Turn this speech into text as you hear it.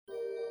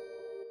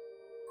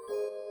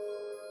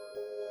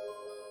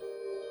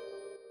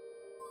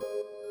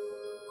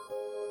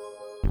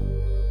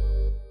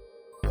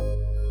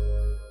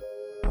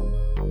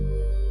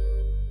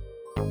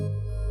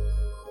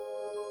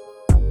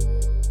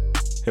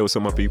Hey, what's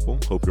up, my people?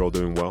 Hope you're all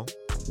doing well.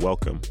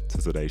 Welcome to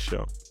today's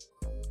show.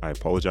 I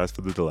apologize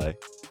for the delay,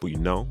 but you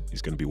know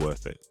it's going to be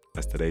worth it,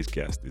 as today's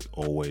guest is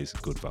always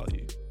good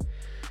value.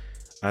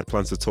 I had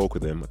plans to talk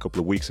with him a couple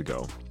of weeks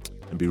ago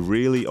and be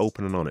really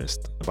open and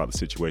honest about the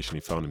situation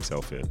he found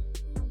himself in.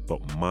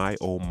 But my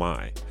oh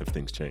my, have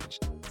things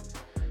changed.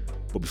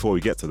 But before we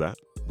get to that,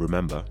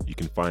 remember you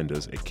can find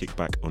us at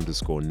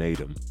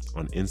kickback_Nadem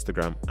on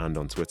Instagram and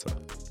on Twitter.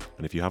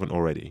 And if you haven't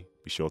already,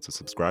 be sure to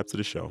subscribe to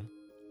the show.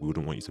 We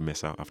wouldn't want you to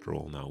miss out after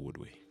all now, would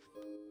we?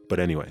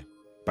 But anyway,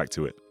 back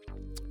to it.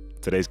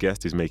 Today's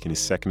guest is making his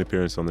second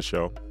appearance on the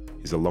show.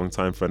 He's a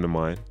longtime friend of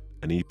mine,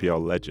 an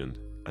EPL legend,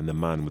 and the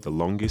man with the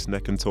longest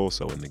neck and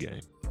torso in the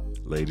game.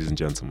 Ladies and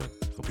gentlemen,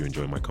 hope you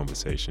enjoy my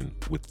conversation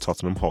with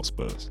Tottenham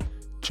Hotspur's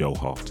Joe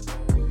Hart.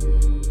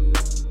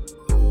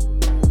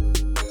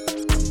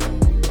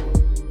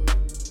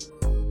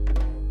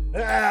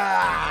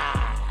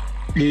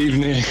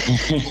 Evening.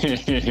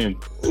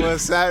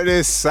 What's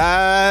happening,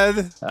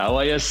 son? How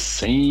are you,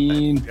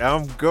 Scene?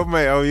 I'm good,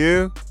 mate. How are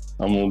you?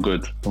 I'm all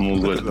good.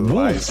 Look at the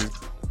lights.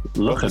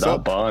 Look at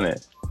that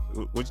Barnet.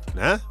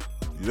 Huh?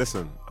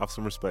 Listen, have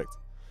some respect.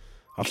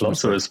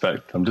 Lots of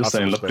respect. I'm just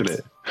saying, look at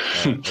it.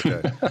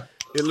 Okay.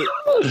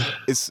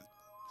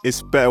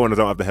 It's better when I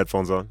don't have the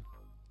headphones on.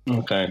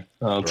 Okay,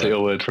 I'll take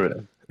your word for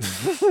it.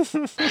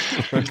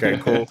 Okay,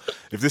 cool.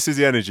 If this is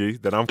the energy,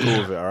 then I'm cool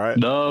with it, all right?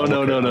 No.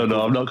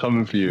 I'm not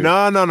coming for you.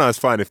 No, it's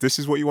fine. If this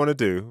is what you want to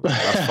do,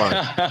 that's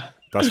fine.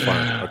 That's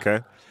fine,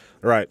 okay?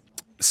 All right.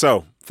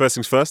 So, first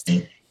things first,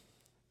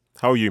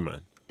 how are you,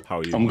 man? How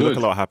are you? I'm You good. look a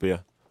lot happier.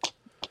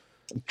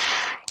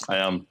 I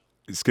am.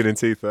 Skin and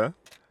teeth there?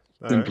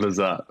 Simple as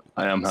that.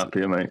 I am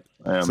happier, mate.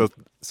 I am.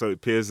 So it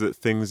appears that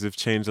things have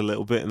changed a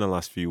little bit in the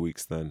last few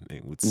weeks then,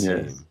 it would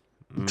seem. Yes.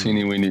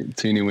 Teeny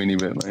weeny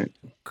bit, mate.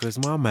 Because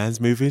my man's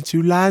moving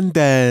to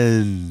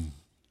London.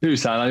 You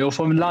sound like you're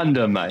from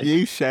London, mate.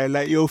 You sound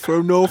like you're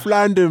from North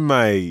London,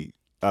 mate.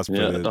 That's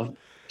brilliant. Yeah,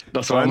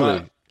 that's what I'm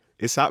at.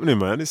 It's happening,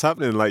 man. It's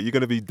happening. Like, you're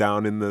going to be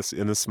down in the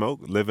smoke,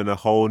 living a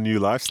whole new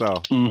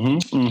lifestyle.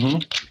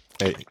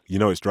 Hey, you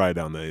know it's dry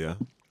down there, yeah?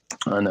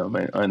 I know,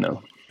 mate. I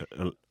know.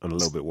 And a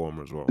little bit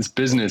warmer as well. It's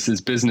business. It's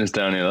business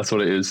down here. That's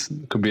what it is.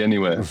 Could be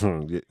anywhere.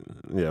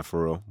 Yeah,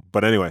 for real.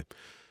 But anyway,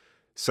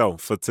 so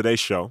for today's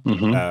show,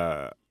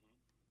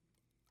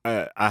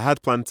 I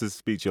had planned to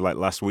speak to you like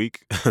last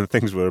week, and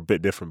things were a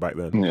bit different back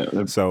then.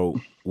 Yeah. So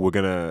we're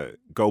going to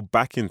go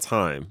back in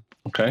time.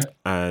 Okay.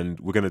 And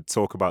we're going to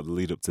talk about the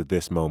lead up to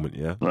this moment,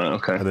 yeah? Right,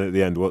 okay. And then at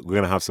the end, we're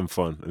going to have some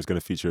fun. And it's going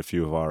to feature a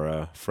few of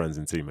our friends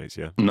and teammates,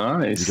 yeah?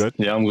 Nice. You good?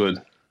 Yeah, I'm good.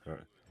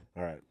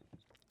 All right.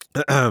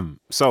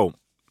 So,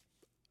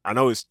 I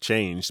know it's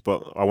changed,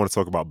 but I want to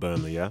talk about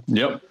Burnley, yeah?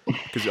 Yep.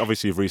 Because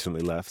obviously you've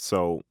recently left.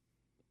 So,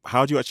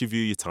 how do you actually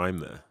view your time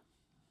there?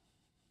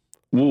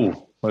 Ooh,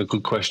 what a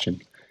good question.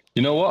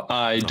 You know what?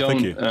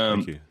 Thank you.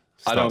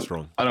 Start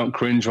strong. I don't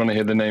cringe when I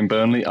hear the name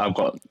Burnley.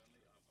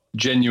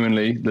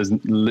 Genuinely, there's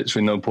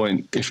literally no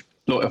point. If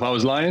I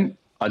was lying,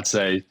 I'd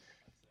say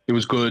it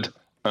was good.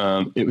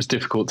 It was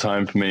difficult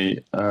time for me.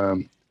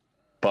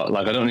 But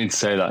like, I don't need to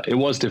say that. It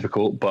was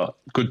difficult, but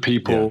good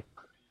people.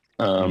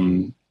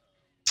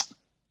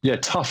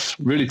 Tough,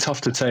 really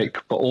tough to take,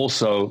 but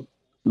also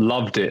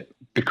loved it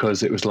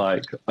because it was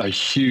like a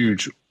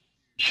huge,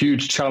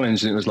 huge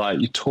challenge. And it was like,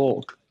 you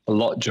talk a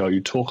lot, Joe,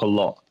 you talk a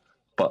lot,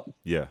 but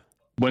yeah.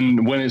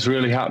 When it's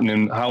really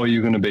happening, how are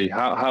you going to be?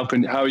 How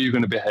are you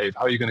going to behave?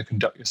 How are you going to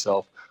conduct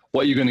yourself?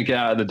 What are you going to get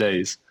out of the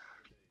days?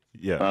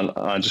 Yeah. And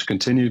I just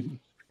continued.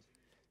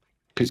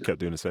 Just kept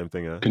doing the same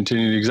thing, yeah?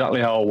 Continued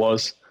exactly how I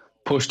was.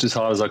 Pushed as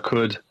hard as I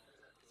could.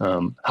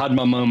 Had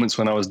my moments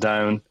when I was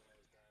down.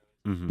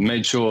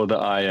 Made sure that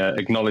I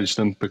acknowledged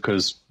them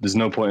because there's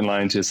no point in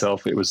lying to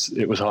yourself. It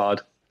was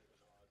hard.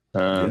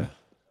 But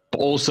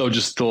also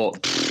just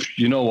thought,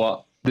 you know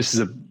what? This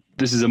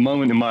is a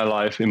moment in my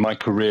life, in my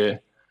career,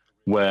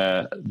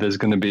 where there's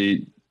going to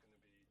be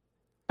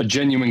a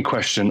genuine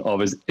question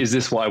of, is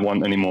this what I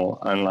want anymore?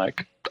 And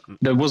like,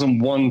 there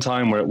wasn't one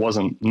time where it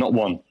wasn't, not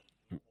one.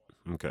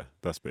 Okay,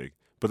 that's big.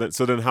 But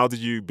then how did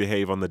you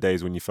behave on the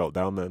days when you felt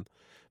down then?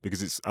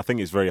 Because I think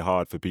it's very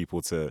hard for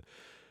people to,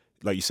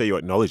 like you say, you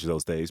acknowledge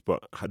those days,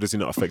 but how does it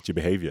not affect your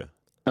behavior?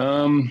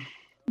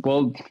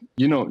 Well,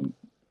 you know,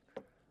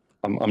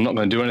 I'm not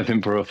going to do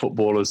anything for a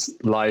footballer's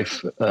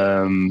life,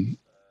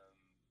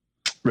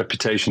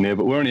 reputation here,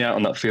 but we're only out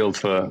on that field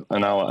for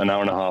an hour and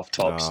a half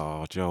tops.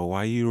 Oh, Joe, why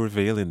are you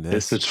revealing this?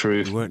 It's the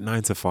truth. We work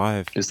 9 to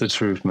 5. It's the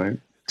truth, mate.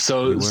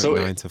 So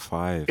 9 to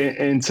 5.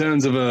 In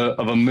terms of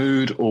a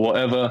mood or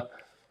whatever,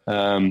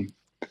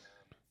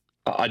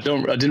 I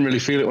didn't really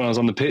feel it when I was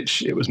on the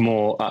pitch. It was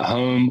more at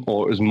home,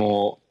 or it was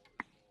more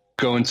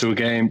going to a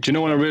game. Do you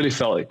know when I really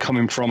felt it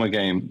coming from a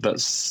game?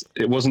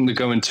 It wasn't the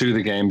going to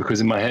the game,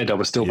 because in my head I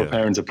was still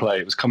preparing to play.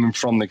 It was coming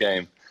from the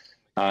game.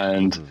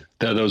 And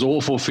there are those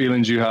awful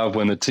feelings you have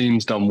when the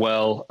team's done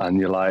well and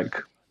you're like,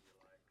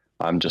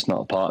 I'm just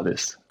not a part of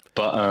this.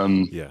 But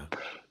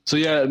so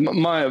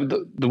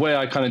the way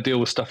I kind of deal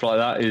with stuff like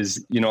that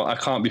is, you know, I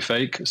can't be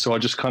fake. So I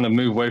just kind of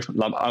move away from,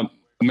 like, I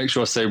make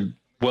sure I say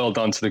well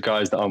done to the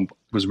guys that I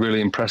was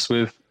really impressed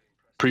with.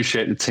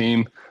 Appreciate the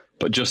team,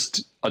 but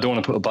just I don't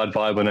want to put a bad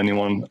vibe on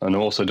anyone, and I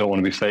also don't want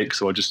to be fake.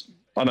 So I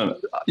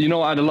don't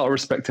know. I had a lot of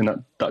respect in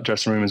that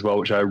dressing room as well,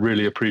 which I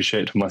really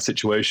appreciate for my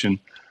situation.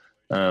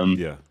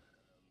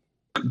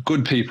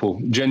 Good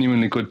people,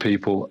 genuinely good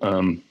people,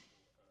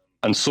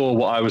 and saw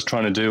what I was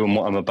trying to do and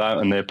what I'm about,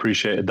 and they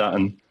appreciated that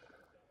and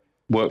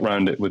worked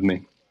around it with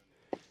me.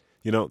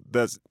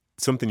 That's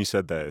something you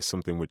said there is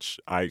something which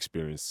I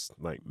experienced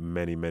like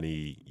many,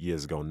 many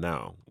years ago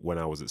now when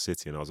I was at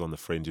City and I was on the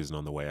fringes and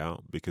on the way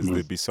out, because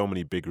there'd be so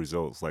many big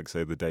results, like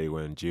say the day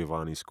when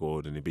Giovanni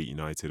scored and he beat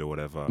United or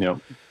whatever. Yeah.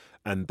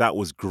 And that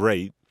was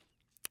great,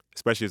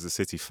 especially as a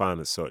City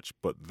fan as such.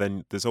 But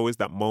then there's always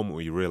that moment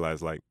where you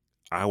realize like,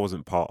 I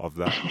wasn't part of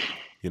that,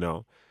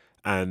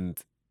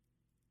 and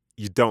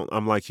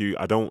I'm like you,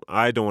 I don't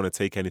want to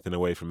take anything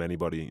away from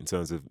anybody in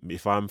terms of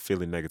if I'm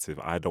feeling negative,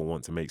 I don't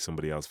want to make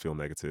somebody else feel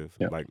negative.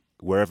 Yeah. Like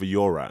wherever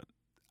you're at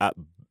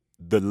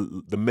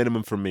the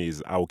minimum for me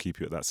is I will keep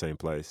you at that same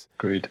place.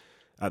 Agreed.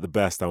 At the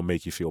best, I'll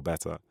make you feel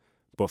better.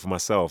 But for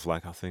myself,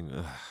 like I think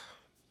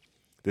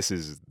this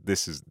is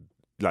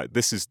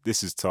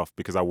tough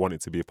because I wanted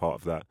to be a part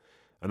of that.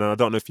 And I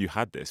don't know if you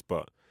had this,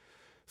 but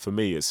for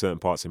me, at certain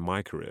parts in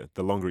my career,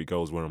 the longer it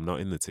goes when I'm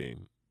not in the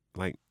team,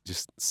 like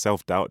just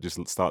self-doubt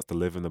just starts to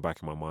live in the back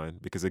of my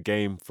mind, because a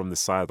game from the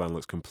sideline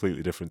looks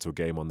completely different to a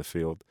game on the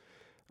field.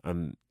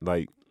 And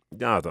like,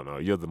 I don't know,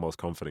 you're the most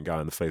confident guy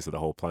on the face of the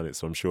whole planet,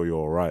 so I'm sure you're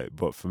all right.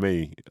 But for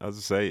me, as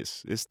I say,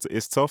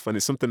 it's tough, and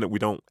it's something that we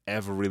don't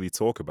ever really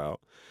talk about.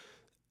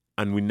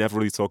 And we never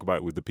really talk about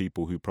it with the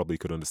people who probably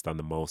could understand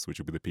the most, which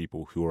would be the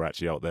people who are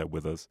actually out there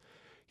with us.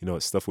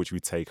 It's stuff which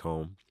we take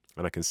home.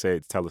 And I can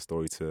tell a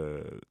story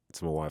to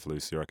my wife,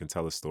 Lucy, or I can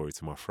tell a story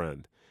to my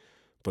friend.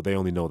 But they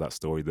only know that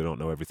story. They don't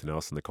know everything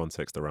else and the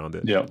context around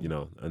it. Yeah.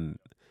 And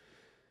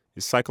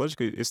it's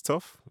psychologically, it's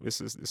tough.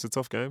 It's a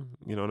tough game.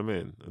 You know what I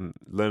mean? And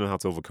learning how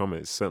to overcome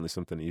it is certainly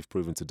something that you've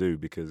proven to do,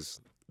 because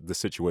the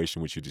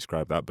situation which you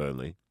described at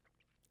Burnley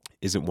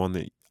isn't one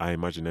that I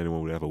imagine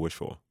anyone would ever wish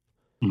for.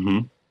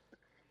 Mm-hmm.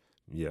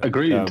 Yeah.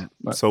 Agreed.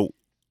 So,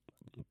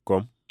 go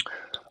on. I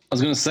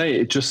was going to say,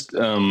 it just,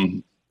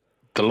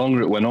 the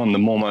longer it went on, the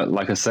more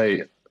like I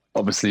say,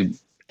 obviously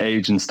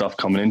age and stuff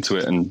coming into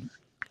it and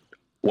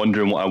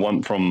wondering what I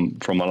want from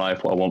my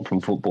life, what I want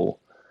from football.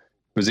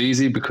 It was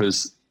easy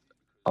because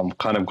I'm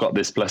kind of got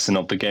this blessing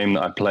of the game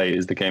that I play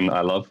is the game that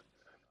I love.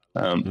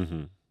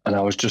 And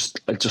I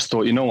just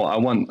thought, you know what, I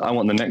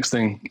want the next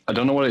thing. I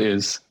don't know what it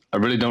is. I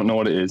really don't know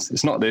what it is.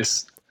 It's not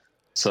this.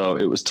 So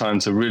it was time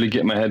to really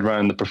get my head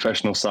around the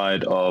professional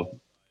side of,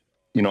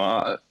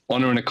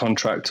 honoring a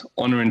contract,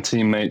 honoring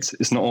teammates.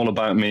 It's not all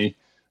about me.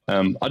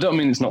 I don't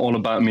mean it's not all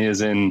about me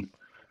as in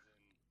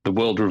the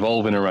world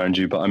revolving around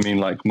you, but I mean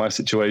like my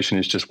situation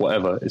is just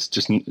whatever.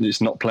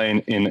 It's not playing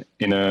in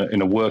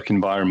a work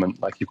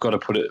environment. Like you've got to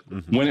put it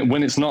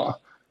when it's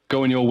not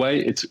going your way,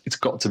 it's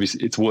got to be,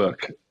 it's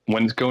work.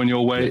 When it's going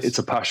your way, It's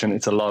a passion,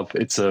 it's a love,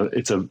 it's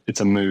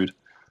a mood.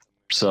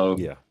 So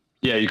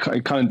I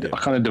kind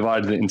of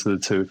divided it into the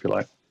two, if you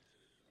like.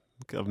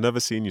 I've never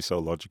seen you so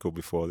logical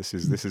before. This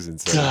is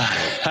insane.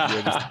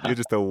 You're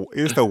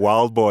just a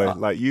wild boy.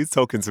 Like you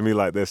talking to me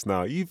like this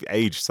now. You've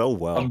aged so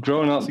well. I've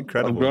grown up. It's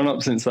incredible. I've grown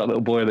up since that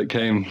little boy that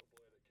came.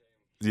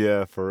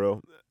 Yeah, for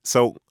real.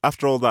 So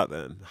after all that,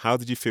 then, how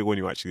did you feel when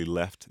you actually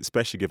left?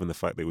 Especially given the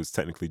fact that it was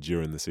technically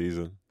during the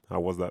season. How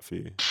was that for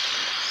you?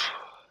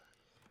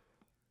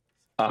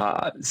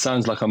 It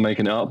sounds like I'm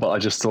making it up, but I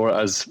just saw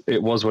it as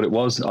it was what it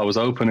was. I was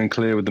open and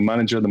clear with the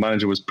manager. The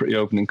manager was pretty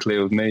open and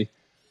clear with me.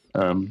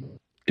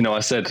 I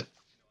said,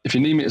 if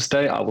you need me to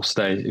stay, I will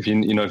stay. If you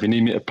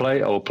need me to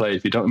play, I will play.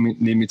 If you don't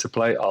need me to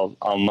play, I'll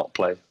not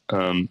play.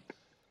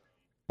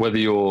 Whether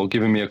you're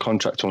giving me a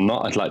contract or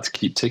not, I'd like to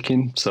keep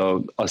ticking.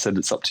 So I said,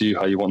 it's up to you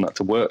how you want that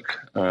to work.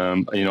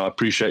 I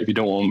appreciate if you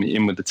don't want me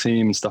in with the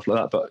team and stuff like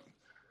that, but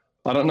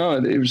I don't know.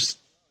 It was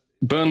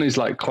Burnley's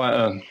like quite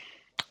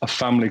a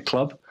family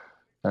club.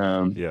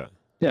 And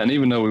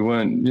even though we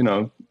weren't,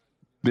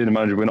 being a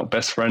manager, we're not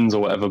best friends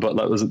or whatever, but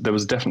there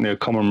was definitely a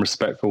common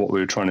respect for what we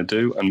were trying to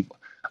do, and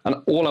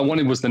all I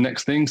wanted was the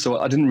next thing. So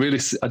I didn't really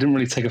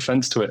take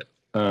offense to it.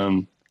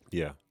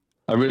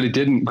 I really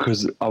didn't,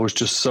 because I was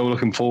just so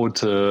looking forward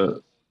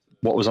to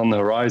what was on the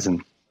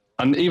horizon.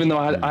 And even though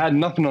I had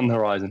nothing on the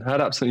horizon, I had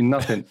absolutely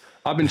nothing.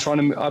 I've been trying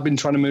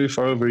to move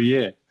for over a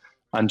year,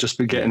 and just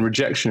been getting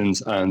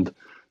rejections and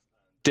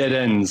dead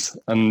ends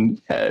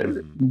and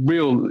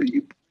real.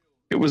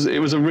 It was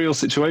a real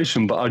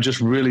situation, but I just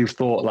really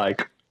thought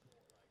like,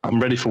 I'm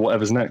ready for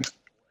whatever's next.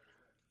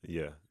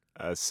 Yeah.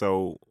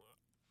 So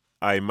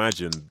I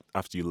imagine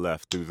after you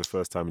left, it was the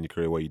first time in your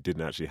career where you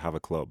didn't actually have a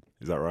club.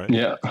 Is that right?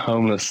 Yeah,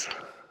 homeless.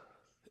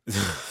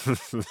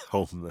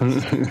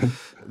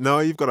 Homeless. No,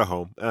 you've got a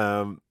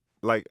home.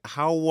 Like,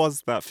 how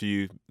was that for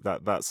you,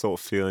 that sort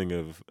of feeling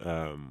of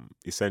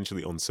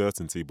essentially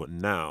uncertainty, but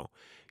now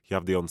you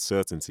have the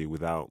uncertainty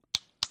without,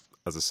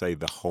 as I say,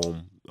 the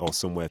home or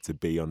somewhere to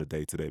be on a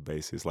day-to-day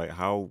basis? Like,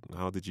 how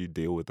did you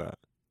deal with that?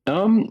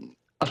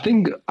 I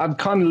think I've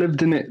kind of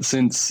lived in it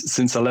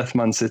since I left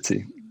Man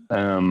City.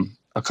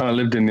 I kind of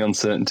lived in the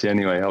uncertainty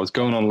anyway. I was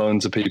going on loan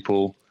to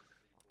people,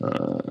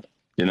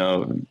 you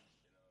know,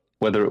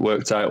 whether it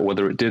worked out or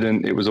whether it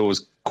didn't. It was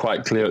always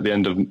quite clear at the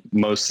end of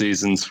most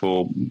seasons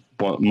for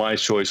my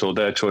choice or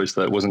their choice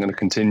that it wasn't going to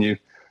continue.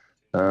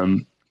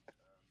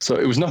 So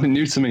it was nothing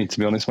new to me, to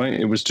be honest, mate.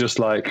 It was just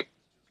like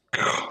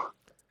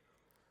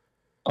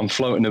I'm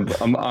floating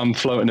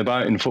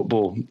about in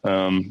football,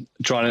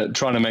 trying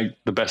to make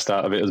the best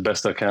out of it as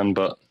best I can.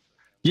 But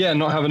yeah,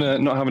 not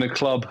having a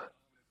club.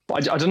 I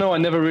don't know. I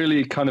never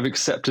really kind of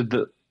accepted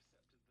that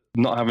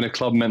not having a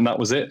club meant that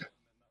was it.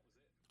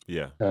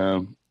 Yeah.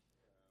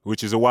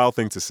 Which is a wild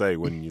thing to say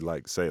when you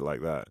like say it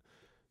like that,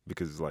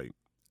 because like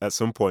at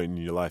some point in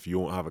your life you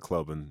won't have a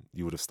club and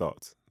you would have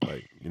stopped.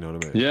 Like, you know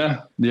what I mean?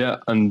 Yeah, yeah.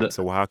 And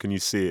so how can you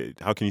see it?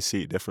 How can you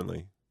see it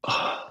differently?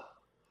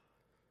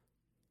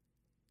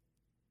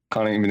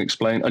 Can't even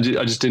explain. I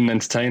just didn't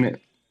entertain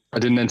it. I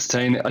didn't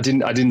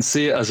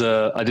see it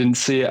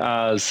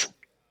as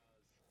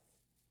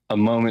a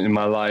moment in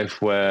my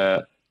life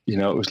where, you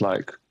know, it was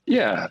like,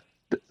 yeah,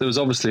 there was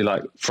obviously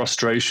like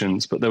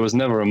frustrations, but there was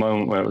never a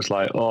moment where it was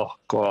like, oh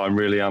God, I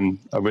really am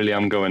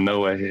going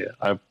nowhere here.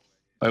 I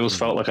always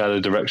felt like I had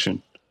a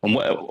direction, and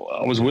I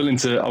was willing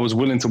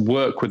to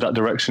work with that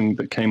direction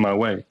that came my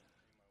way.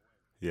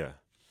 Yeah,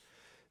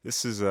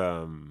 this is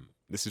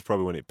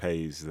probably when it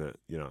pays that,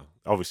 you know,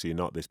 obviously you're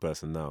not this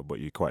person now,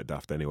 but you're quite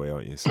daft anyway,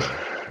 aren't you? So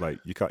like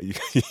you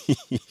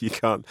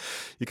can't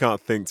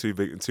think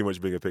too much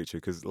bigger picture,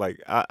 because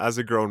like as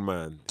a grown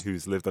man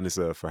who's lived on this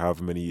earth for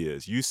however many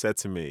years, you said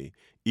to me,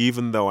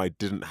 even though I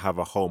didn't have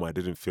a home, I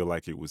didn't feel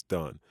like it was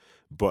done.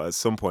 But at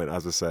some point,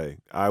 as I say,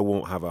 I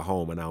won't have a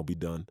home and I'll be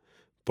done.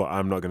 But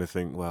I'm not going to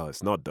think, well,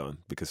 it's not done,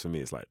 because for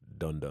me it's like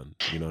done.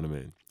 You know what I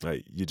mean?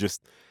 Like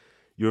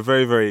you're a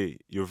very,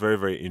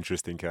 very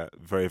interesting cat.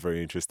 Very,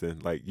 very interesting.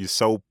 Like, you're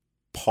so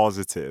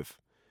positive,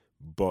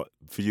 but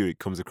for you, it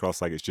comes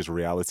across like it's just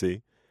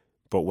reality.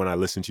 But when I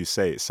listen to you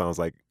say it, it sounds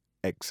like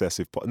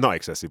not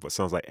excessive, but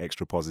sounds like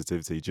extra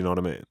positivity. Do you know what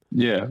I mean?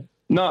 Yeah.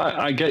 No,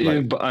 I get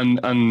you, but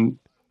and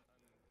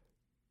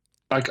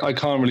I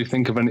can't really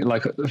think of any.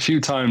 Like a few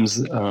times,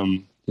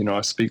 you know,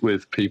 I speak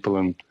with people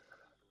and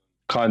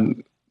kind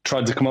of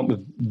tried to come up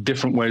with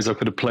different ways I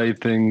could have played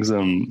things,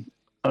 and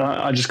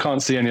I just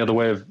can't see any other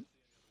way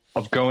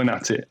of going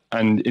at it.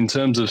 And in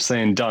terms of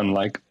saying done,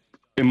 like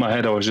in my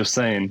head, I was just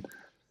saying,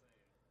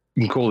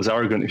 you can call this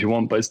arrogant if you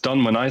want, but it's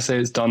done when I say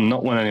it's done,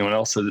 not when anyone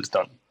else says it's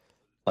done.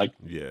 Like,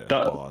 yeah,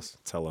 boss,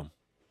 tell them.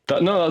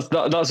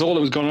 That's all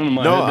that was going on in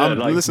my head.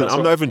 No, listen,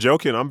 I'm not even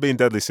joking. I'm being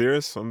deadly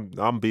serious.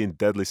 I'm being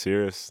deadly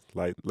serious.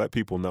 Like, let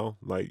people know.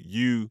 Like,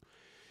 you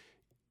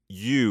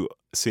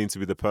seem to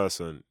be the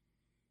person.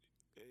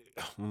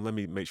 Let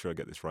me make sure I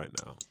get this right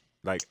now.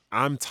 Like,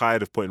 I'm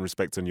tired of putting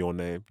respect on your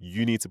name.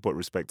 You need to put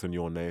respect on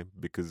your name,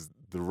 because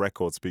the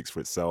record speaks for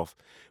itself,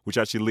 which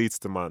actually leads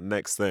to my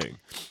next thing,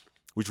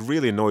 which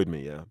really annoyed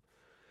me, yeah?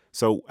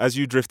 So as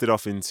you drifted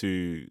off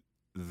into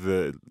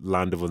the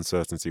land of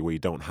uncertainty where you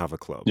don't have a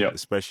club,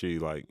 especially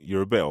like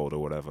you're a bit old or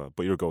whatever,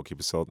 but you're a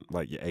goalkeeper, so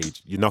like your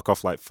age, you knock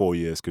off like 4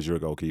 years because you're a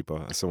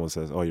goalkeeper. Someone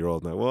says, oh, you're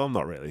old now. Well, I'm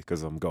not really,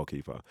 because I'm a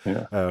goalkeeper.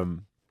 Yeah.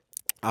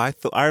 I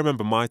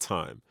remember my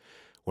time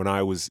when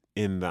I was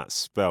in that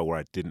spell where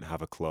I didn't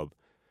have a club,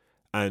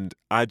 and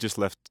I just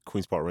left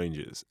Queen's Park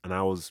Rangers, and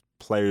I was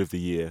Player of the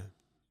Year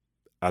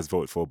as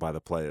voted for by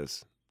the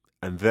players.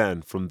 And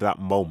then from that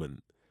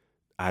moment,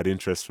 I had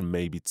interest from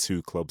maybe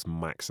 2 clubs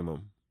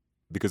maximum,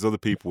 because other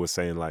people were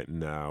saying like,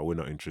 no, we're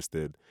not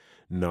interested.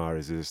 No,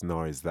 is this,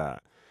 no, is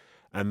that.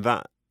 And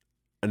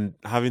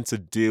having to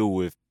deal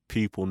with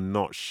people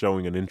not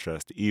showing an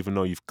interest, even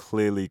though you've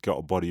clearly got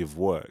a body of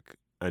work,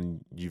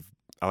 and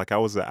I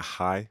was at a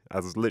high.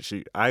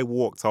 I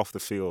walked off the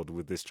field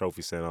with this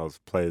trophy saying I was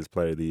Player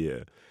of the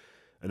Year,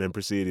 and then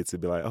proceeded to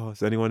be like, oh,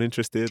 is anyone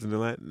interested? And they're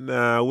like,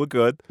 nah, we're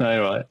good. All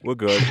right. We're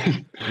good.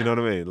 You know what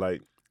I mean?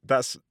 Like,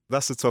 that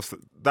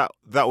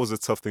was a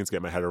tough thing to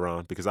get my head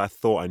around, because I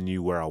thought I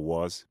knew where I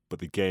was, but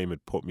the game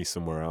had put me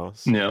somewhere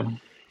else. Yeah.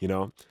 You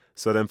know?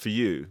 So then for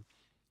you,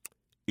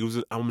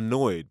 I'm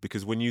annoyed,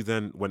 because when you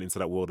then went into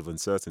that world of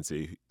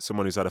uncertainty,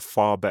 someone who's had a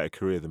far better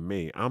career than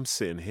me, I'm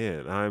sitting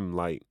here and I'm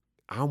like,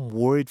 I'm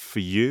worried for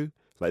you.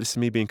 Like, this is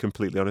me being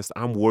completely honest.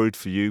 I'm worried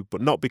for you,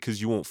 but not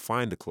because you won't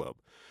find a club,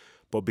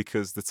 but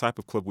because the type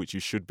of club which you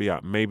should be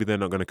at, maybe they're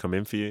not going to come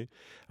in for you.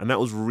 And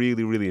that was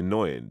really, really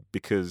annoying,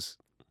 because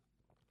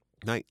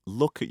like,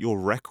 look at your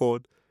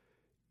record.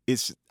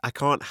 I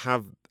can't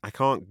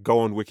go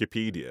on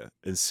Wikipedia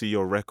and see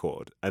your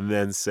record and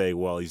then say,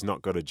 well, he's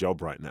not got a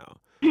job right now.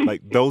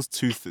 Like, that's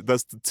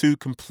the 2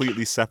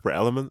 completely separate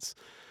elements.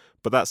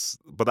 But that's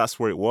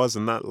where it was,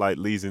 and that like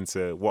leads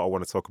into what I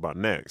want to talk about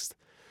next,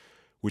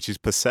 which is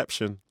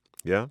perception.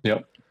 Yeah.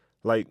 Yep.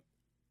 Like,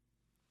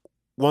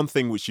 one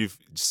thing which you've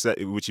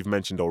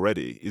mentioned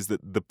already is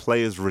that the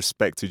players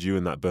respected you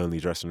in that Burnley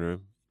dressing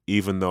room,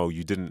 even though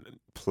you didn't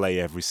play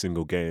every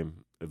single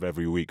game of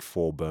every week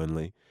for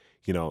Burnley.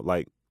 You know,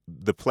 like,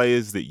 the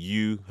players that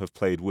you have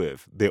played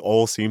with, they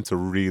all seem to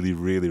really,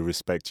 really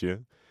respect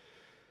you.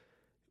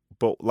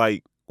 But,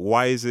 like,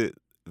 why is it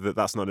that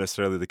that's not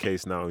necessarily the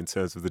case now in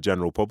terms of the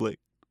general public,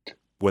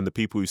 when the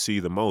people who see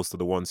you the most are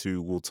the ones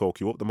who will talk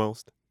you up the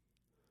most?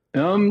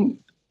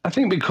 I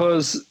think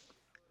because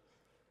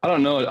I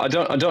don't know. I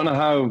don't know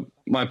how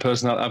my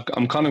personality.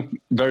 I'm kind of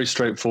very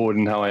straightforward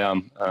in how I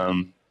am,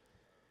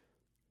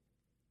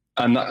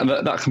 and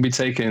that can be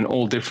taken in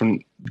all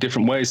different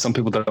ways. Some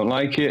people don't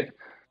like it.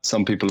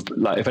 Some people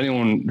like. If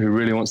anyone who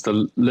really wants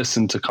to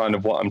listen to kind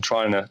of what I'm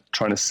trying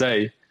to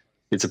say,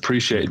 it's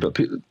appreciated. But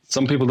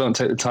some people don't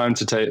take the time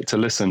to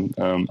listen.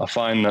 I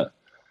find that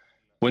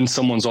when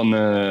someone's on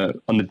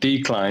the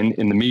decline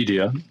in the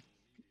media,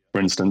 for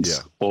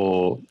instance,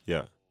 or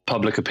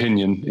public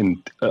opinion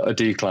in a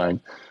decline,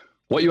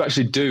 what you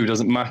actually do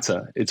doesn't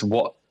matter. It's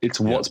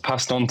what's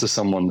passed on to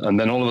someone, and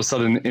then all of a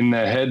sudden in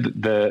their head,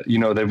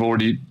 they've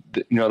already,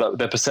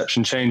 their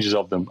perception changes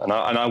of them. And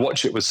I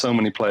watch it with so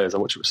many players.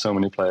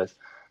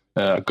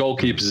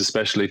 Goalkeepers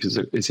especially, because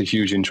it's a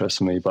huge interest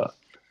for me. But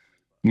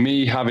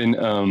me having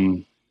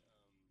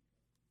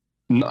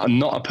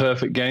not a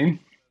perfect game,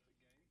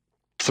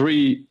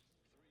 three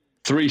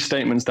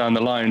statements down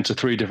the line to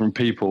three different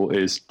people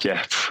is,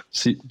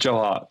 see, Joe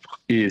Hart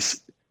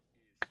is,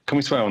 can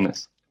we swear on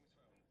this?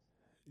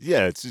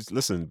 Yeah, it's just,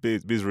 listen, be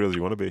as real as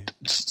you want to be.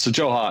 So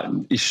Joe Hart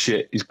is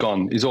shit. He's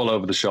gone. He's all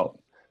over the shop.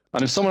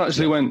 And if someone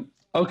actually went,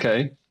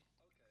 okay,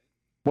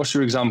 what's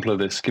your example of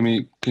this? Can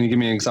you give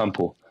me an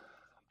example?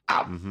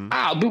 But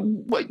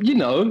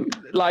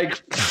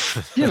like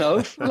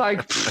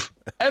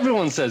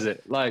everyone says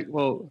it. Like,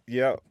 well,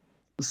 yeah.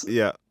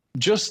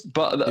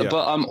 But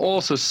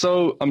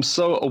I'm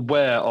so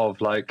aware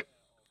of, like,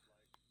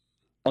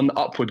 on the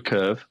upward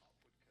curve,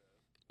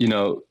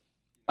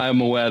 I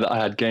am aware that I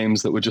had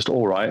games that were just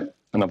all right,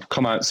 and I've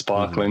come out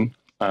sparkling,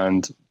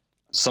 and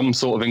some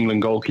sort of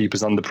England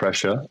goalkeeper's under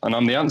pressure, and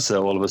I'm the answer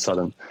all of a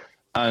sudden.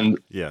 And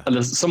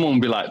someone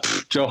will be like,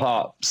 Joe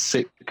Hart,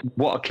 sick,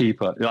 what a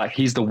keeper. Like,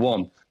 he's the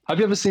one. Have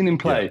you ever seen him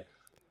play?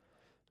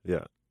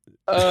 Yeah.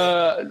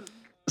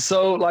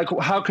 So, like,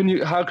 how can you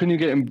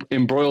get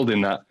embroiled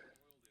in that?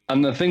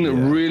 And the thing that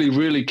really,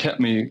 really kept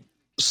me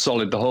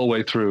solid the whole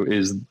way through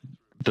is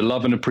the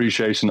love and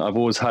appreciation I've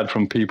always had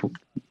from people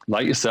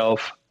like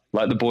yourself,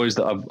 like the boys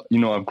that I've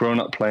grown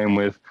up playing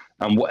with,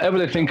 and whatever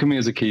they think of me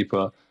as a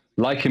keeper,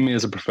 liking me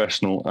as a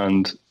professional,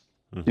 and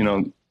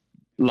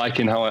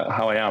liking how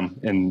I am,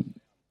 and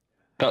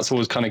that's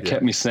always kind of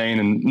kept me sane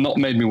and not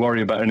made me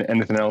worry about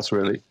anything else,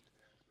 really.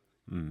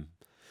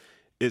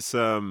 It's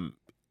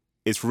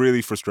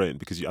really frustrating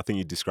because I think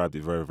you described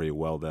it very, very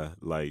well there.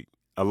 Like,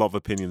 a lot of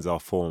opinions are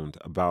formed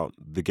about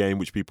the game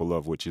which people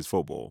love, which is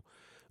football,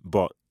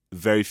 but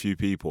very few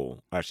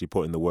people actually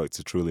put in the work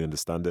to truly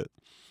understand it.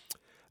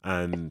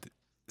 And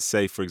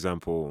say, for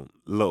example,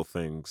 little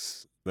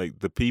things, like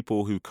the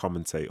people who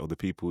commentate or the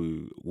people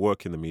who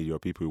work in the media or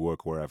people who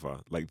work wherever,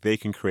 like, they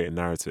can create a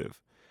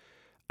narrative.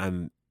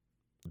 And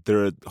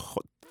there are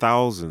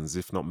thousands,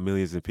 if not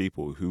millions of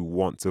people who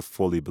want to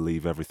fully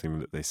believe everything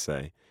that they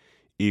say,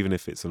 even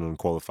if it's an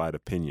unqualified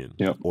opinion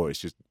or it's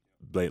just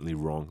blatantly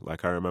wrong.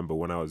 Like, I remember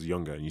when I was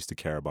younger and used to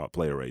care about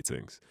player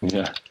ratings.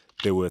 Yeah.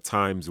 There were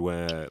times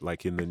where,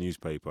 like, in the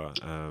newspaper,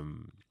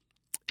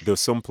 there were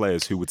some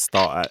players who would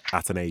start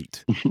at an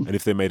 8, and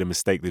if they made a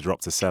mistake, they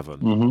dropped to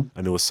 7.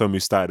 And there were some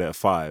who started at a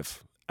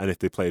 5, and if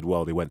they played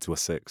well, they went to a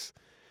 6.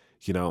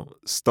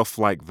 Stuff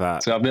like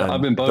that. So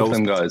I've been both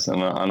them guys,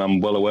 and I'm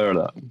well aware of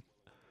that.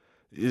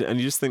 And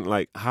you just think,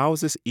 like, how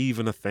is this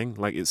even a thing?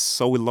 Like, it's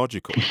so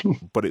illogical,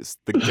 but it's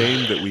the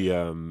game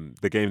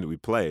that we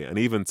play. And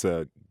even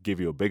to give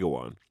you a bigger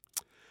one,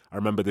 I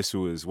remember this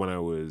was when I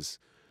was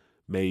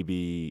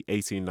maybe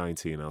 18,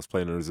 19. I was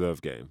playing a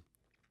reserve game,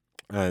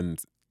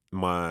 and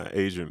my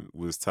agent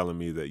was telling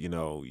me that, you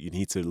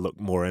need to look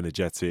more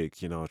energetic,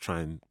 try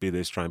and be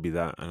this, try and be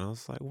that. And I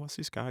was like, what's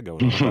this guy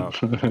going on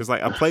about? Because,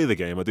 like, I play the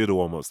game, I do the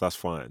warm-ups, that's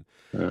fine.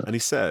 Yeah. And he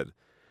said,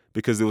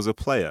 because there was a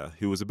player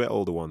who was a bit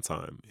older one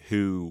time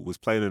who was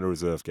playing in a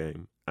reserve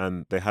game,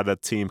 and they had a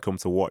team come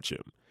to watch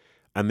him,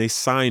 and they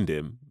signed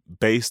him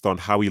based on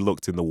how he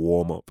looked in the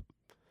warm-up,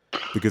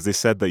 because they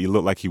said that he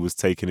looked like he was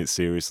taking it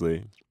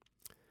seriously.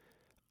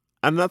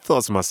 And I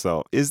thought to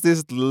myself, is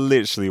this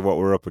literally what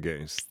we're up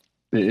against?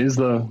 It is,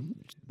 though.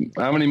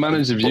 How many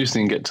managers have you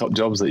seen get top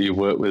jobs that you've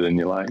worked with, and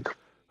you're like,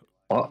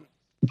 what?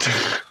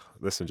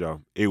 Listen, Joe,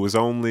 it was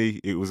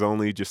only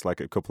just like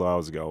a couple of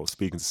hours ago, I was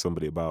speaking to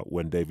somebody about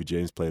when David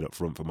James played up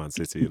front for Man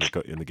City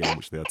in the game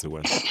which they had to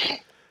win.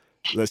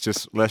 Let's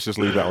just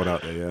leave that one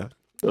out there, yeah.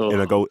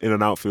 Oh. In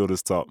an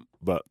outfielder's top,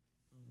 but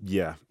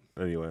yeah.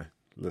 Anyway,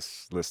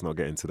 let's not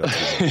get into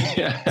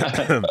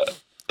that.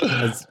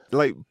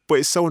 But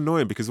it's so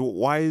annoying because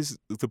why is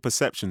the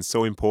perception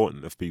so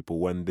important of people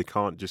when they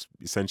can't just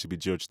essentially be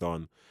judged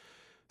on,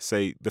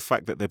 say, the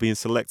fact that they're being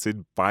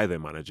selected by their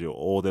manager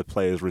or their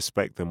players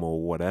respect them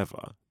or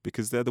whatever,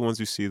 because they're the ones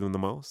who see them the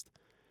most?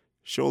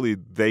 Surely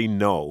they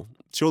know.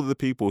 Surely the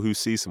people who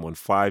see someone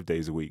 5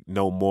 days a week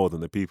know more than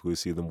the people who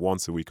see them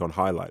once a week on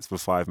highlights for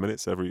 5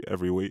 minutes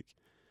every week.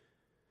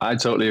 I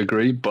totally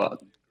agree.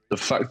 But the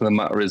fact of the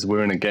matter is,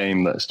 we're in a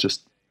game that's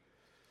just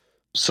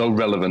so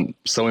relevant,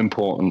 so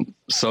important,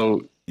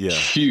 so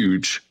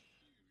huge.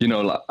 You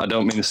know, like, I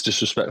don't mean this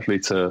disrespectfully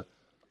to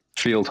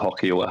field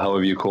hockey or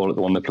however you call it,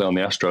 the one they play on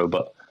the Astro,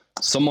 but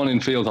someone in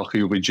field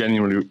hockey will be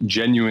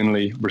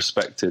genuinely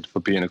respected for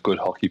being a good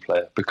hockey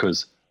player,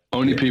 because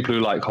only people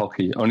who like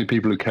hockey, only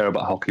people who care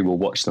about hockey will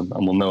watch them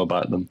and will know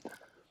about them.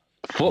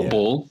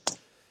 Football,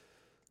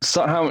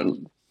 so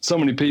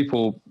many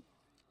people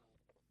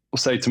will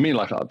say to me,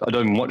 like, I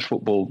don't even watch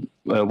football.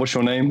 What's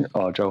your name?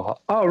 Oh, Joe.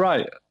 Oh,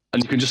 right.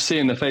 And you can just see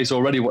in their face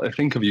already what they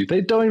think of you.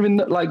 They don't even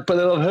but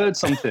they'll have heard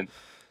something.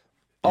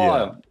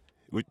 Oh,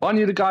 aren't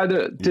you the guy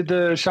that did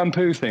the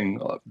shampoo thing?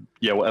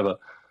 Yeah, whatever.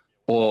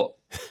 Or,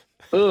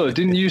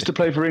 didn't you used to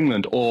play for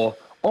England? Or,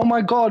 oh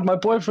my God, my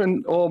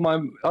boyfriend or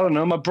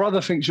my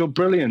brother thinks you're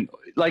brilliant.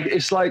 Like,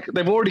 it's like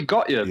they've already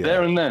got you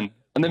there and then.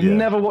 And they've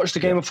never watched a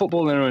game of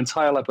football in their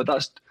entire life.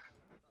 But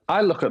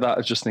I look at that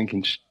as just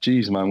thinking,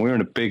 geez, man, we're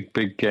in a big,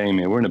 big game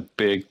here. We're in a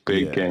big,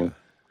 big game.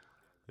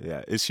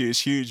 Yeah, it's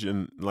huge.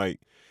 And like,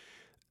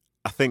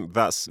 I think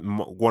that's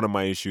one of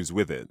my issues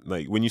with it.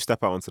 Like, when you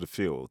step out onto the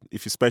field,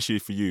 especially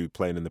for you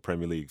playing in the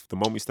Premier League, the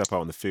moment you step out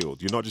on the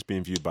field, you're not just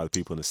being viewed by the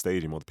people in the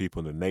stadium or the people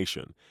in the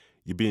nation.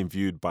 You're being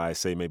viewed by,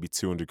 say, maybe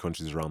 200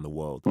 countries around the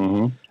world.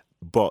 Mm-hmm.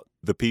 But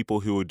the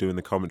people who are doing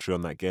the commentary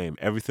on that game,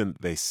 everything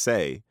they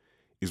say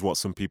is what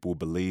some people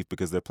believe,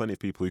 because there are plenty of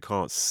people who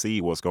can't see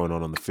what's going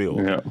on the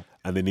field,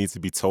 and they need to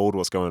be told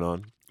what's going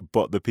on.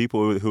 But the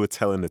people who are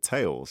telling the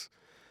tales,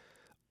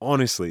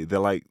 honestly, they're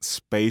like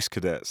space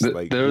cadets.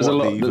 Like, there's a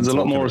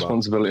lot more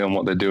responsibility on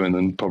what they're doing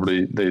than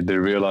probably they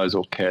realize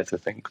or care to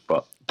think.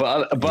 But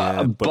they're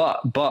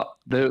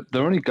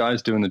only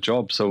guys doing the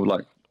job. So,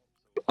 like,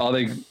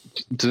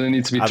 do they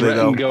need to be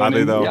threatened going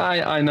in?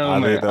 Yeah, I know,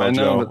 mate. I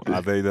know.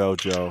 Are they though,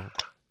 Joe?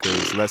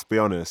 Because let's be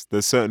honest,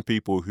 there's certain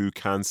people who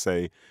can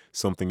say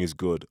something is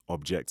good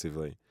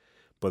objectively,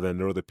 but then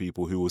there are other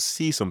people who will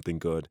see something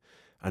good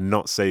and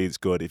not say it's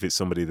good if it's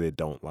somebody they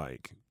don't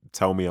like.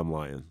 Tell me I'm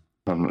lying.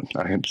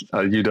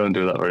 You don't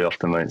do that very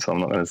often, mate, so I'm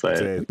not going to say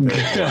it.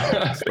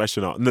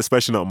 Especially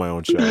not on my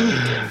own show.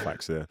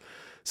 Facts here.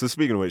 So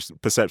speaking of which,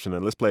 perception,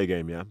 then let's play a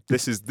game. Yeah,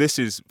 this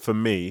is for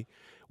me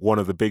one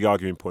of the big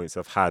arguing points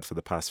I've had for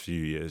the past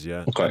few years.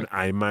 Yeah, okay. And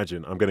I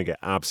imagine I'm going to get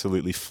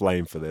absolutely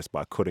flamed for this, but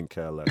I couldn't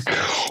care less.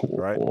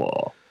 Right,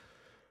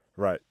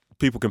 right.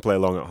 People can play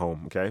along at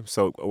home. Okay,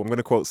 so I'm going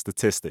to quote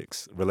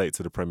statistics related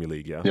to the Premier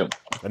League. Yeah, yep.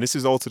 And this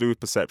is all to do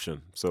with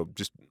perception. So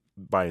just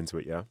buy into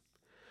it. Yeah.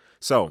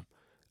 So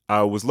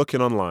I was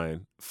looking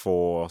online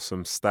for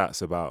some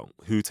stats about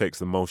who takes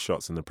the most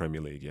shots in the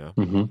Premier League, yeah?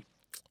 Mm-hmm.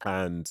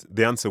 And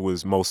the answer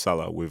was Mo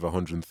Salah with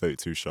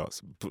 132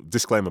 shots.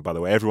 Disclaimer, by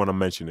the way, everyone I'm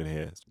mentioning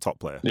here is top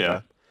player. Yeah,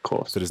 of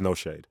course. So there's no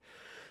shade.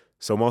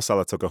 So Mo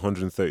Salah took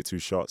 132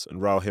 shots and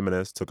Raul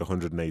Jimenez took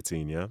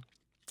 118, yeah?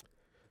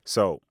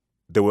 So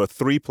there were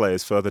 3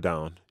 players further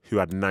down who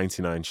had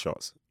 99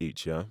 shots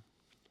each, yeah?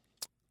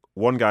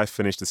 One guy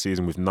finished the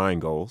season with 9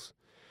 goals.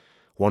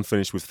 One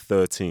finished with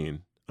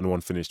 13. And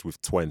one finished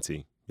with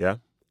 20, yeah?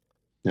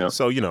 Yeah.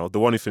 So, you know, the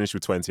one who finished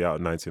with 20 out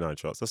of 99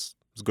 shots, that's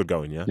good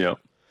going, yeah? Yeah.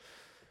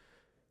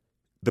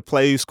 The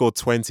player who scored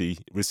 20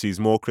 receives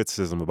more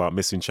criticism about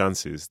missing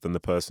chances than the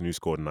person who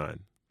scored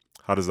 9.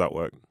 How does that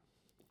work?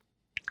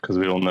 Because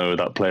we all know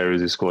that player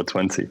is who scored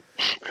 20.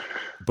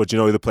 But do you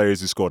know who the player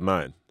is who scored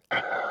 9?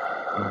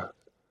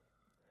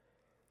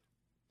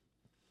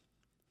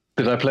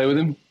 Did I play with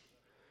him?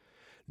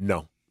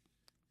 No.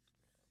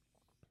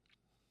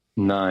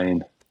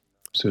 9.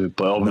 So,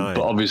 but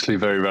obviously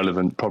very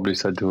relevant. Probably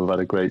said to have had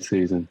a great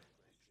season.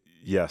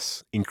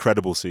 Yes,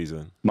 incredible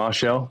season.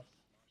 Martial?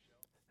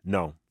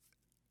 No.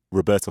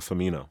 Roberto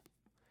Firmino.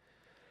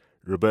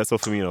 Roberto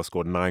Firmino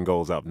scored 9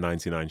 goals out of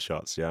 99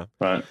 shots, yeah?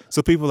 Right.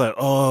 So people are like,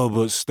 oh,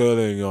 but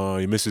Sterling,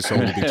 he misses so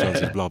many big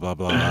chances, blah, blah,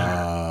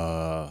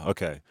 blah.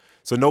 Okay.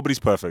 So nobody's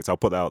perfect. I'll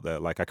put that out there.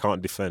 Like, I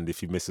can't defend if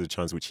he misses a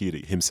chance which he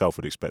himself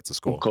would expect to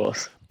score. Of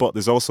course. But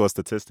there's also a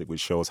statistic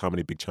which shows how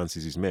many big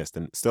chances he's missed.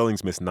 And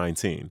Sterling's missed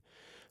 19.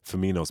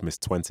 Firmino's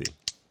missed 20.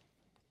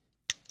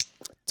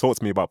 Talk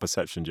to me about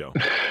perception, Joe.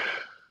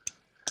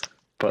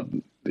 But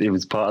he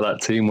was part of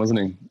that team, wasn't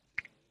he?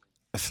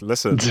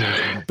 Listen,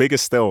 bigger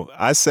still.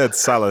 I said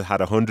Salah had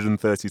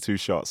 132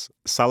 shots.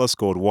 Salah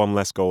scored 1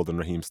 less goal than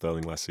Raheem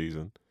Sterling last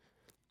season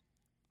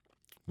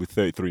with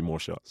 33 more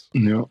shots.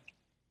 Yeah.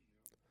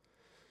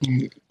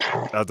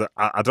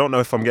 I don't know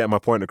if I'm getting my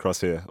point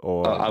across here.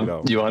 Or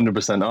you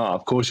 100% are.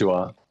 Of course you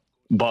are.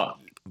 But...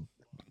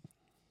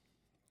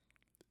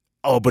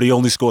 Oh, but he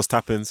only scores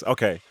tap-ins.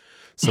 Okay.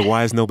 So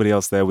why is nobody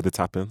else there with the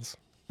tap-ins?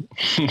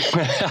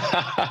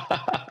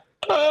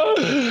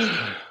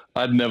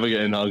 I'd never get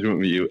in an argument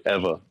with you,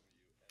 ever.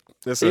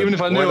 Listen, even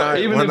if I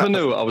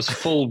knew I was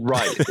full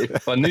right,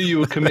 if I knew you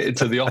were committed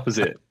to the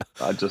opposite,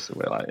 I'd just be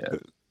like, yeah.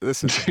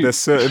 Listen, there's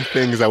certain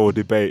things I will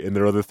debate and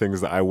there are other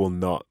things that I will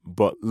not.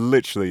 But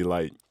literally,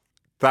 like,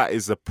 that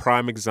is a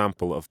prime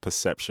example of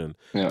perception.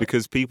 Yeah.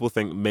 Because people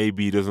think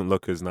maybe he doesn't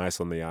look as nice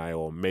on the eye,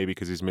 or maybe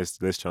because he's missed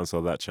this chance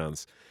or that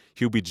chance.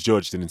 He'll be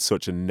judged in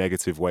such a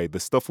negative way. The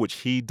stuff which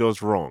he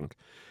does wrong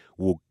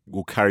will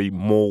carry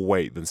more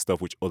weight than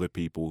stuff which other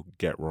people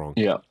get wrong.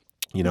 Yeah.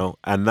 You know,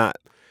 and that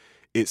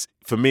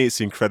for me, it's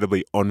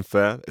incredibly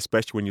unfair,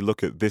 especially when you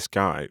look at this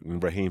guy,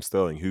 Raheem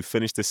Sterling, who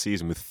finished the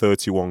season with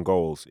 31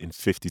 goals in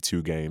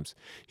 52 games.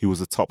 He was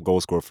the top goal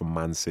scorer for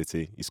Man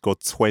City. He scored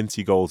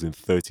 20 goals in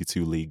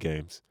 32 league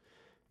games,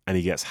 and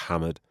he gets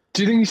hammered.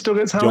 Do you think he still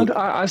gets hammered?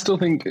 I still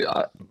think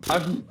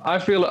I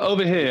feel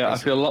over here. I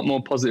feel a lot more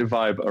positive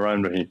vibe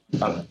around Raheem.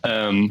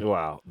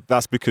 Wow,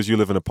 that's because you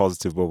live in a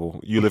positive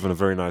bubble. You live in a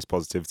very nice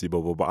positivity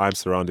bubble. But I'm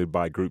surrounded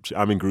by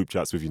I'm in group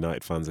chats with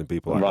United fans and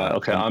people like that. Right.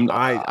 Okay.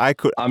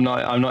 I'm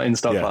not in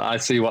stuff. Yeah. I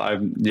see what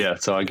I'm. Yeah.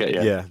 So I get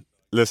you. Yeah.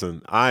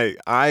 Listen,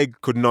 I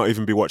could not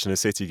even be watching a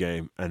City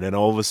game, and then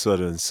all of a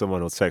sudden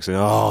someone will text me,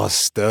 "Oh,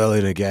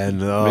 Sterling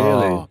again." Oh.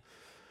 Really?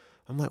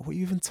 I'm like, what are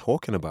you even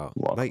talking about?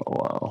 Wow. Like,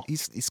 he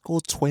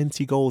scored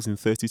 20 goals in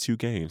 32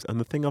 games. And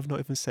the thing I've not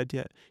even said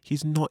yet,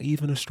 he's not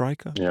even a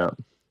striker. Yeah.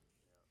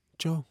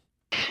 Joe,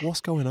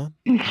 what's going on?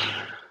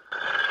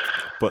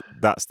 But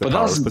that's the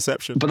power of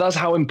perception. But that's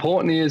how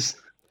important he is.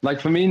 Like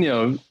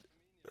Firmino,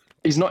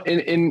 he's not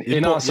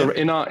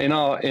in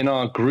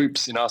our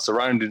groups, in our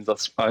surroundings.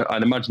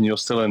 I'd imagine you're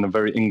still in a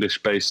very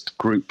English-based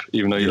group,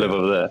 even though you live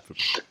over there.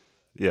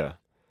 Yeah.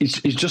 He's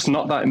just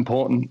not that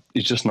important.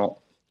 He's just not.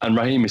 And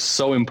Raheem is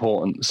so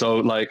important. So,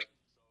 like,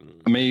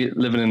 me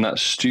living in that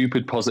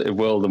stupid positive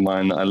world of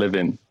mine that I live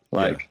in,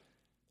 like,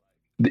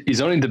 he's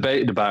only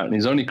debated about and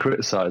he's only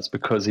criticised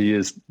because he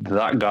is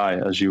that guy,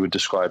 as you would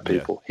describe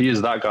people. Yeah. He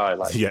is that guy.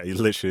 Like, yeah, he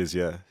literally is.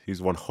 Yeah,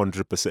 he's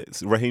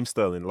 100%. Raheem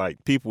Sterling.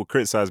 Like, people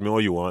criticise me all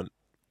you want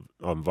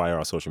via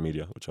our social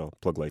media, which I'll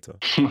plug later.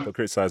 They'll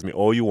criticise me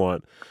all you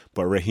want,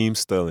 but Raheem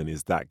Sterling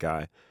is that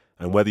guy.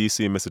 And whether you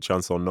see him miss a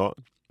chance or not,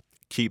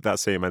 keep that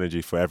same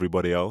energy for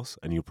everybody else,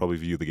 and you'll probably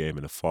view the game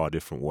in a far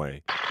different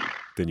way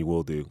than you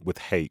will do with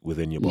hate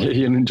within your body. Yeah,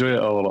 you'll enjoy it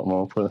a lot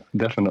more,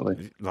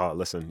 definitely. Oh,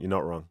 listen, you're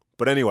not wrong.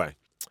 But anyway,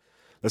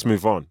 let's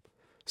move on.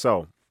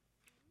 So,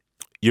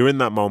 you're in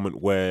that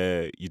moment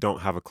where you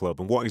don't have a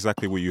club, and what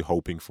exactly were you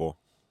hoping for?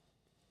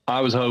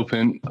 I was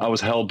hell-bent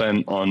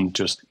on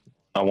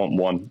I want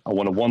one. I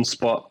wanted one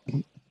spot.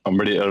 I'm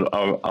ready.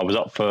 I was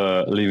up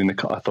for leaving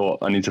I thought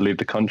I need to leave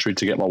the country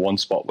to get my one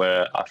spot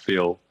where I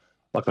feel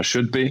like I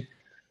should be.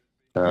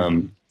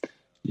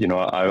 You know,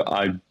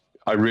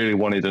 I really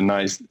wanted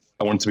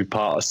I wanted to be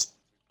part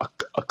of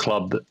a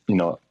club that, you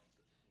know,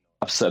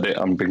 I've said it,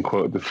 I've been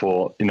quoted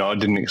before, you know, I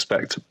didn't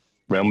expect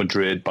Real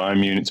Madrid, Bayern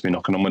Munich to be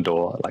knocking on my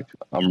door. Like,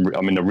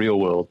 I'm in the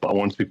real world, but I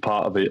wanted to be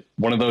part of it.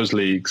 One of those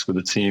leagues with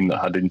a team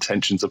that had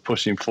intentions of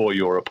pushing for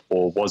Europe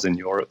or was in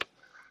Europe,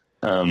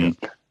 and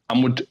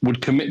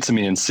would commit to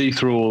me and see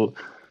through all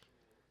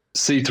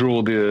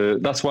the,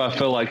 that's why I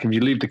feel like if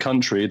you leave the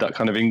country, that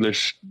kind of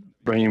English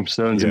Raheem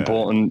Sterling's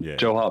important. Yeah.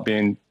 Joe Hart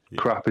being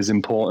crap is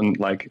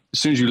important. Like, as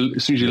soon as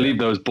you leave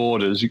those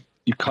borders, you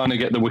kind of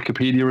get the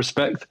Wikipedia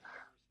respect,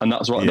 and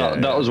that's what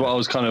that was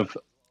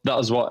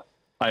what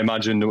I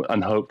imagined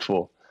and hoped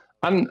for,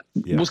 and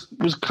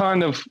was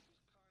kind of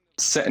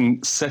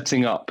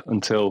setting up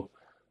until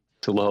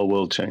the whole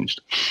world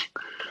changed.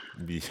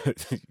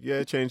 Yeah,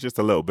 it changed just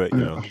a little bit. You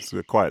know, it's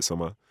a quiet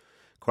spring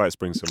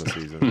summer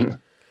season.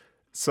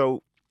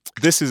 So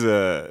this is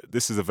a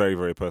very,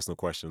 very personal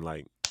question.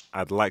 Like,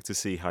 I'd like to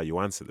see how you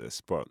answer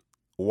this, but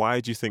why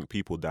do you think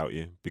people doubt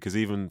you? Because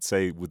even,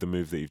 say, with the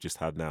move that you've just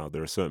had now,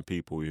 there are certain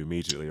people who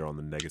immediately are on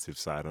the negative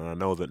side. And I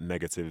know that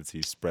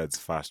negativity spreads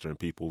faster and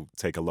people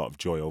take a lot of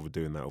joy over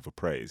doing that, over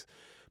praise.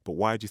 But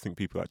why do you think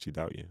people actually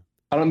doubt you?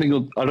 I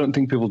don't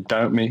think people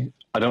doubt me.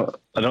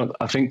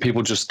 I think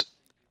people just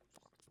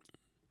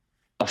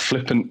are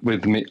flippant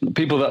with me.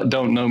 People that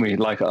don't know me,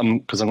 like,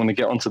 because I'm going to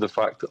get onto the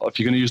fact that if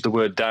you're going to use the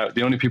word doubt,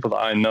 the only people that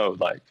I know,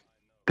 like,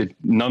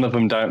 none of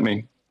them doubt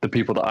me. The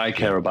people that I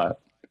care about.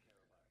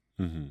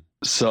 Mm-hmm.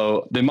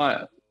 So they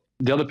might,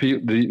 the other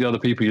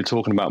people you're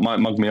talking about might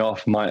mug me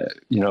off, might,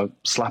 you know,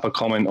 slap a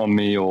comment on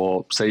me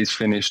or say he's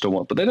finished or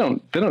what, but they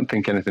don't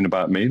think anything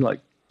about me. Like,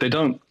 they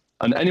don't.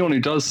 And anyone who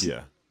does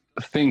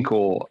think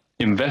or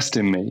invest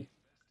in me,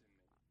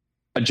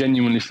 I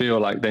genuinely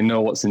feel like they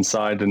know what's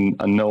inside and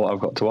know what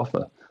I've got to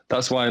offer.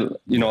 That's why,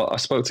 you know, I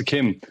spoke to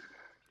Kim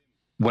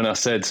when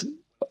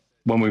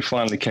we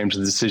finally came to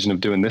the decision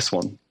of doing this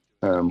one,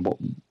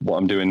 what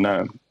I'm doing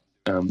now.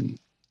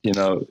 You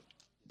know,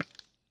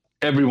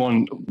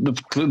 everyone,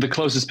 the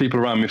closest people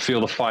around me feel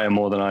the fire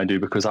more than I do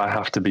because I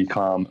have to be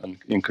calm and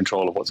in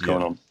control of what's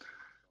going on.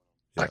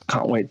 I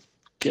can't wait to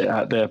get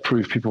out there,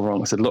 prove people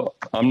wrong. I said,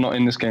 look, I'm not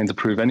in this game to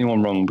prove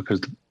anyone wrong because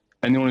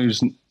anyone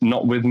who's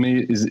not with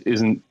me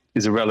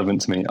is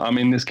irrelevant to me. I'm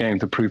in this game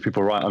to prove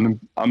people right.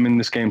 I'm in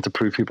this game to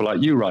prove people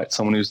like you right.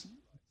 Someone who's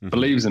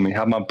believes in me,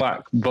 have my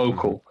back,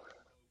 vocal.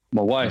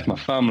 My wife, my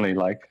family,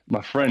 like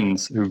my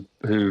friends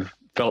who've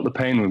felt the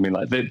pain with me,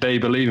 like they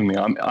believe in me.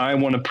 I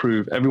want to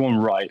prove everyone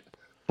right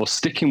for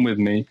sticking with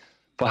me,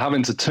 for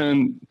having to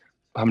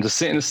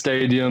sit in a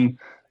stadium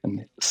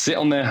and sit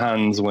on their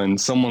hands when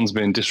someone's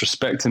been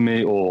disrespecting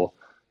me or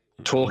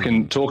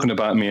talking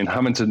about me, and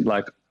having to,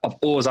 like, I've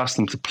always asked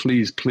them to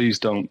please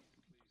don't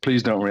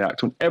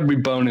react, when every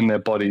bone in their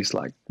body's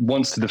like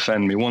wants to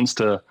defend me, wants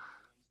to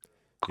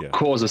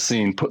cause a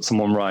scene, put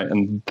someone right.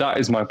 And that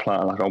is my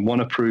plan. Like, I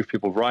want to prove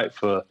people right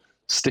for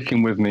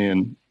sticking with me,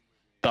 and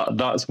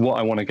that's what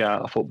I want to get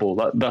out of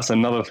football. That's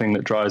another thing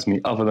that drives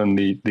me, other than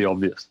the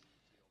obvious.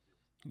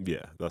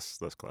 Yeah, that's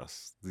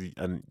class.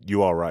 And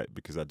you are right,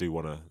 because I did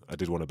want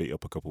to beat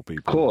up a couple people.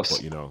 Of course.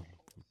 But,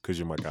 because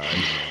you're my guy,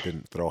 I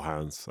didn't throw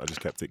hands. I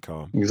just kept it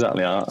calm.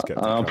 Exactly. I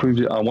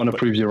want to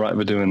prove you right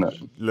for doing that.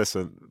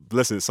 Listen,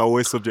 it's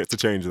always subject to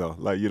change, though.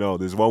 Like,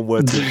 there's one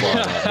word too far,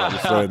 I might be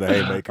throwing the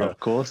haymaker. Of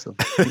course.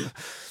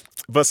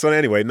 But so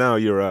anyway, now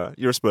you're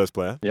a Spurs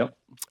player. Yep.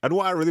 And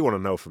what I really want to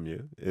know from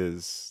you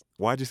is,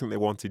 why do you think they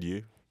wanted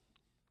you?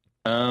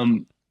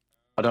 I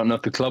don't know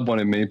if the club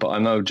wanted me, but I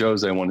know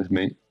Jose wanted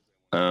me.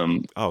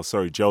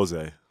 Sorry,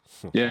 Jose.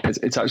 Yeah,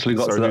 it's actually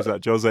got. Sorry, who's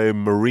that? Jose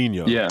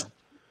Mourinho. Yeah.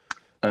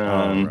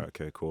 Right,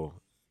 okay, cool.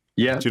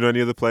 Yeah. Do you know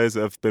any other players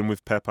that have been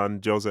with Pep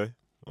and Jose,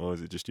 or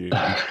is it just you?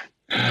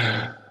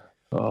 I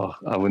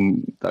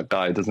wouldn't. That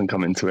guy doesn't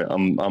come into it.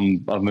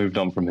 I've moved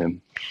on from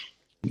him.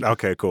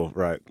 Okay, cool.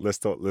 Right, let's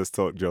talk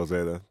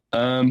Jose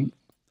then.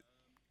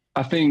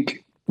 I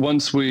think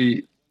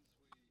I'd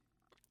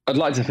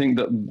like to think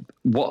that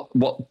what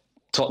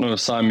Tottenham have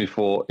signed me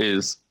for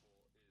is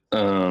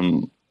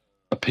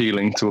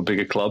appealing to a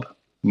bigger club.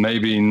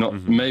 Maybe not.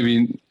 Mm-hmm.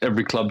 Maybe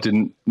every club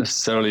didn't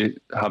necessarily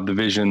have the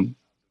vision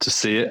to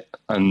see it,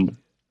 and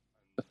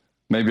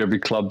maybe every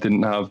club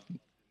didn't have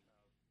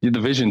the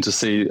vision to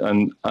see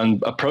and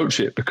approach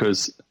it,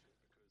 because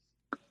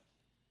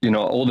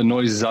all the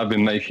noises I've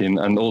been making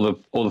and all the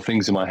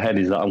things in my head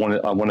is that I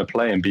want to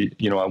play and be,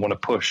 I want to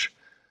push,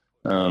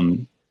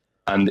 and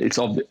it's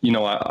I've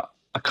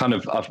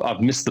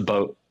missed the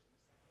boat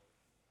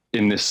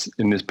in this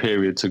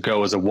period to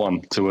go as a one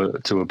to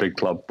a big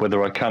club.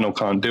 Whether I can or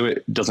can't do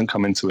it doesn't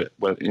come into it.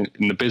 Well,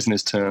 in the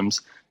business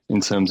terms,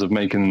 in terms of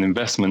making an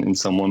investment in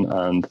someone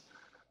and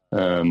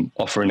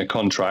offering a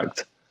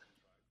contract,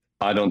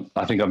 I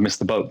think I've missed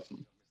the boat.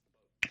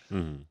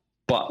 Mm-hmm.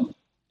 But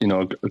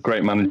a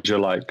great manager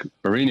like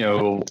Mourinho,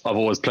 who I've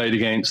always played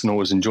against and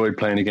always enjoyed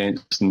playing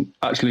against, and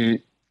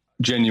actually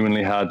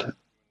genuinely had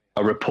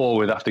a rapport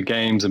with after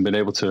games and been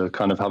able to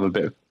kind of have a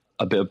bit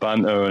of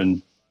banter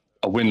and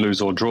a win, lose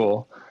or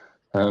draw,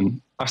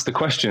 asked the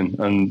question.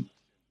 And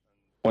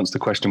once the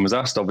question was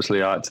asked,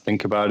 obviously I had to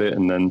think about it,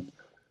 and then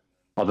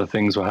other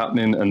things were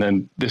happening, and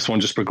then this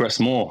one just progressed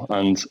more.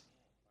 And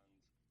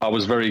I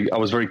was very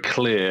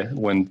clear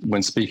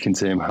when speaking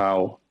to him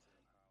how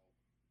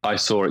I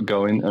saw it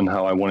going and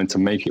how I wanted to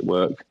make it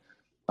work.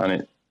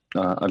 And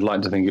I'd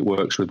like to think it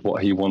works with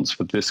what he wants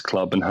for this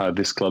club and how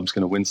this club's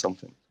going to win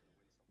something.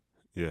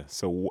 Yeah.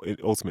 So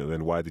ultimately,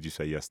 then, why did you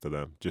say yes to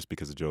them? Just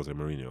because of Jose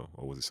Mourinho,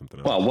 or was it something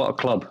else? Well, what a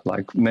club!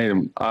 Like, made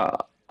him.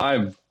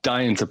 I'm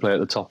dying to play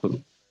at the top.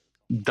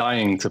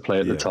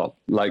 The top.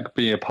 Like,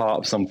 be a part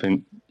of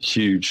something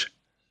huge.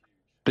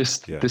 This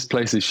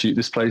place is huge.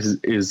 This place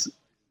is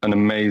an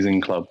amazing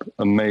club.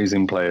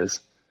 Amazing players.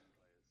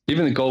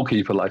 Even the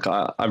goalkeeper. Like,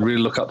 I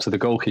really look up to the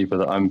goalkeeper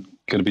that I'm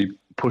going to be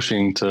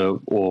pushing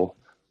to,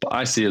 but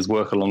I see as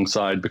work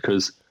alongside,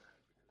 because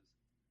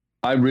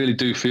I really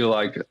do feel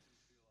like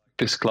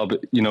this club,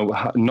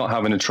 not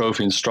having a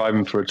trophy and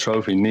striving for a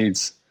trophy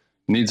needs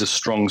a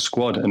strong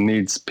squad and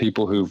needs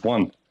people who've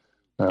won.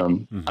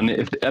 And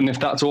if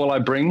that's all I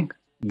bring,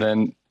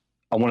 then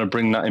I want to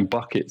bring that in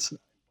buckets.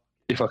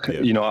 If I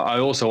can, I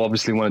also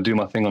obviously want to do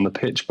my thing on the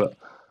pitch, but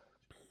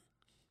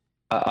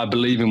I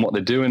believe in what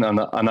they're doing, and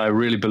I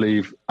really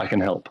believe I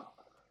can help.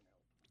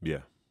 Yeah,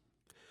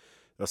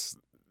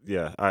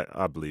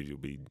 I believe you'll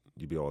be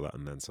all that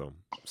and then some.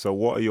 So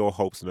what are your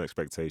hopes and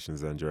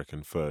expectations then, do you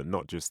reckon, for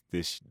not just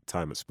this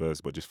time at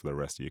Spurs, but just for the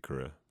rest of your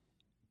career?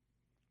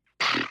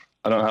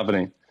 I don't have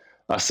any.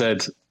 I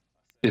said,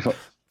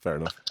 fair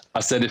enough. I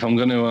said if I'm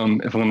going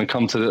to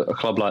come to a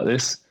club like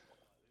this,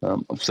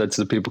 I've said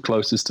to the people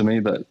closest to me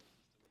that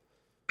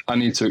I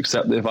need to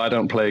accept that if I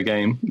don't play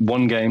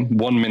one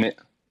 1 minute,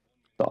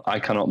 that I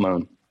cannot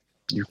moan.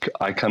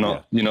 I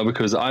cannot,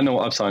 because I know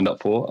what I've signed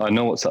up for. I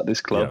know what's at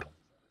this club. Yeah.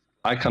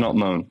 I cannot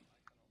moan.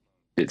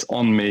 It's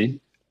on me.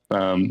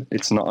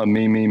 It's not a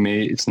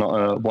me. It's not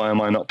a why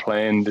am I not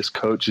playing? This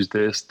coach is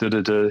this.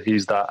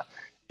 He's that.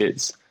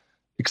 It's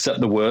accept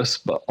the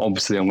worst, but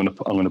obviously I'm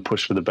gonna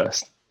push for the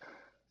best.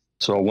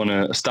 So I want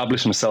to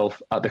establish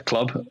myself at the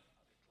club,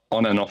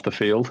 on and off the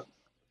field,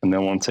 and then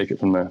I want to take it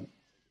from there.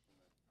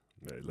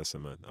 Hey,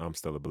 listen, man, I'm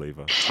still a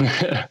believer.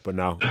 But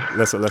now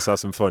let's have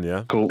some fun,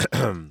 yeah. Cool.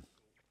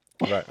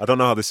 Right. I don't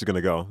know how this is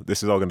gonna go.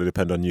 This is all gonna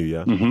depend on you,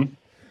 yeah. Mm-hmm.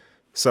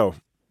 So.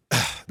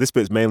 This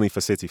bit's mainly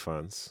for City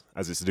fans,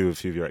 as it's to do with a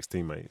few of your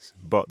ex-teammates.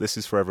 But this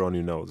is for everyone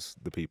who knows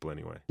the people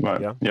anyway. Right,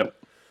 yeah? Yep.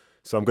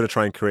 So I'm going to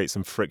try and create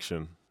some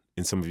friction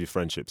in some of your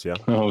friendships, yeah?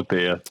 Oh,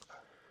 dear.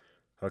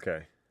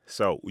 Okay.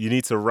 So you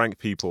need to rank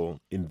people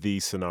in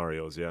these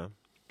scenarios, yeah?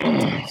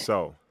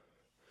 So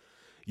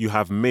you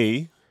have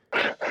me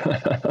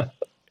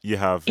you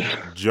have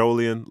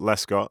Jolyon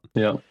Lescott,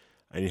 Yeah.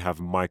 and you have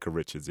Micah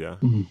Richards, yeah?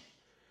 Mm-hmm.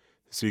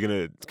 So you're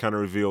going to kind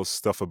of reveal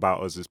stuff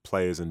about us as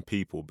players and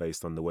people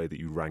based on the way that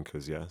you rank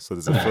us, yeah? So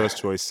there's a first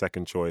choice,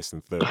 second choice,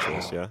 and third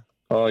choice, yeah?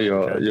 Oh,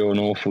 you're an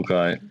awful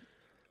guy.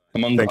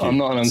 Thank you. I'm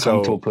not an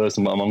uncomfortable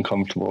person, but I'm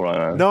uncomfortable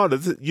right now. No,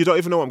 you don't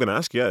even know what I'm going to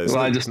ask. Yeah, it's,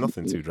 Well, it's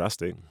nothing too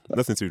drastic.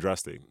 Nothing too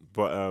drastic.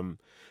 But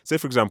say,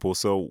 for example,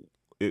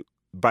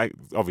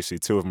 obviously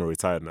 2 of them are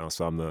retired now,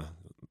 so I'm the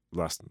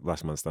last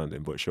man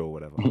standing, but sure,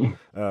 whatever.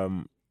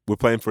 We're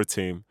playing for a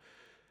team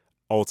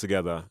all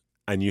together,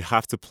 and you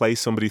have to play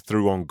somebody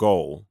through on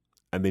goal,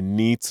 and they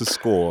need to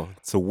score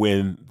to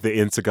win the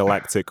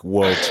Intergalactic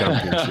World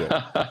Championship.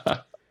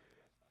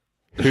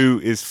 Who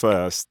is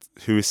first?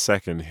 Who is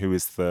second? Who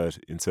is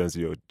third in terms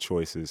of your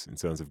choices, in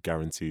terms of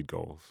guaranteed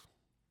goals?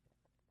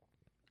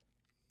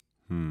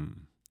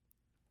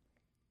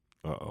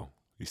 Uh-oh.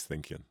 He's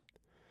thinking.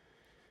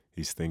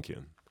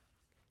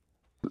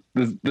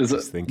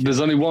 There's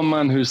only one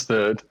man who's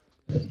third.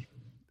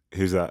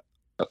 Who's that?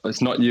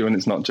 It's not you and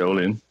it's not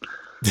Jolyon.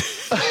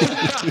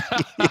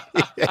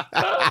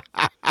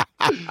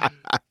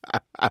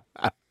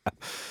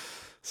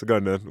 So go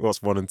on then.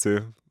 What's 1 and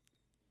 2?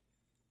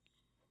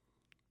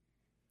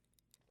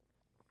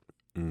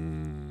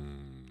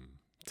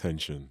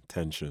 Tension.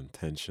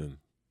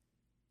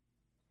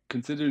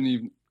 Considering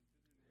you've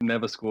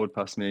never scored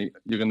past me,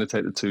 you're going to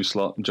take the 2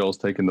 slot, and Joel's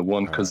taking the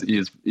 1 because he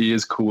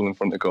is cool in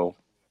front of goal.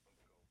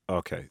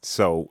 Okay,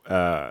 so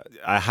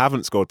I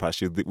haven't scored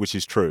past you, which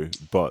is true,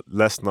 but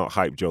let's not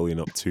hype Jolyon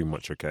up too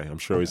much, okay? I'm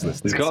sure he's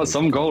listening. He's got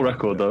some goal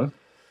record, though.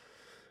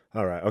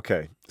 All right,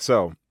 okay.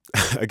 So,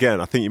 again,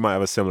 I think you might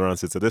have a similar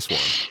answer to this one.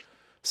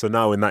 So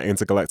now in that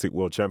Intergalactic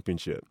World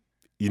Championship,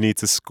 you need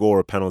to score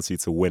a penalty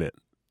to win it.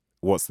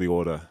 What's the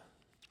order?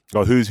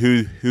 Oh, who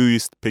you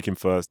picking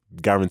first,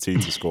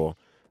 guaranteed to score,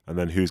 and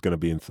then who's going to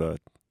be in third?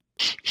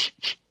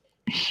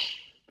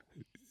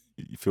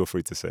 You feel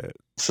free to say it.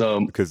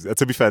 So, because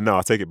to be fair, no,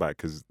 I'll take it back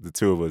because the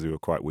 2 of us who are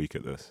quite weak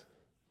at this.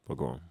 But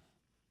go on.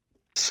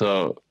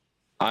 So,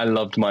 I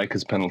loved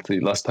Micah's penalty.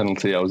 Last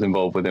penalty I was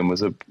involved with him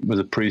was a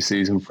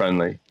pre-season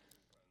friendly,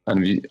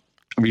 and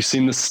have you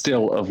seen the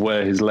still of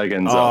where his leg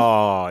ends up?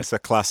 Oh, it's a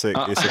classic.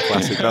 It's a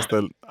classic. That's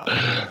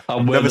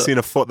I've never seen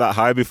a foot that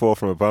high before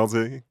from a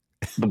penalty.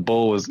 The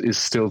ball is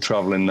still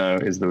travelling now.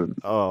 Is the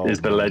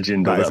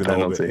legend of that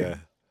penalty? Orbit, yeah.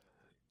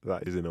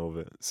 That is in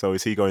orbit. So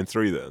is he going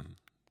 3 then?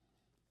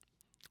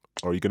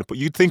 Or are you going to put...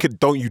 You'd think it...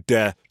 Don't you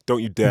dare. You're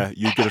going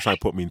to try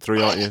and put me in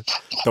 3, aren't you?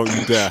 Don't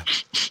you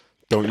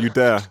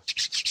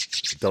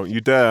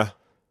dare.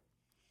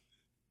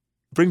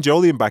 Bring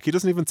Jolyon back. He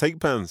doesn't even take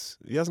pens.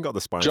 He hasn't got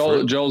the spine for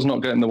it. Joel's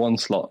not getting the 1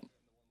 slot.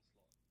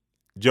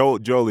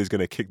 Joel is going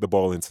to kick the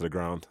ball into the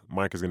ground.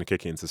 Mike is going to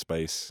kick it into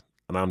space.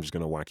 And I'm just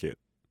going to whack it.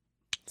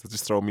 So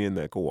just throw me in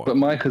there. Go on. But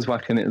Micah's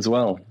whacking it as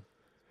well.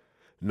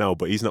 No,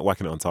 but he's not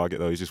whacking it on target,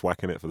 though. He's just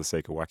whacking it for the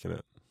sake of whacking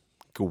it.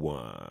 Go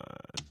on.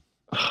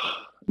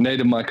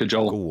 Nathan, Micah,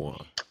 Joel. Go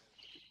on.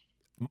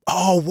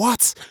 Oh,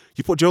 what?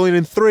 You put Jolyon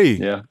in 3?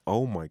 Yeah.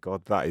 Oh, my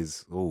God. That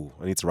is... Oh,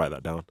 I need to write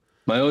that down.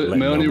 My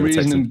only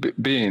reason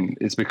being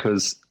is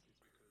because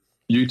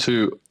you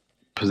 2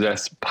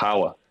 possess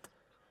power.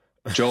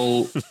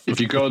 Joel, if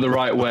you go the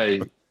right way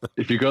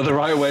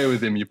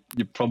with him, you're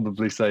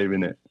probably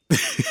saving it.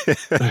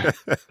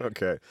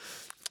 Okay.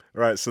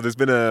 Right, so there's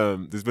been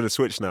a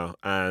switch now,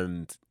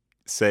 and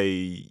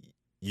say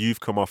you've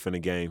come off in a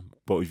game,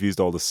 but we've used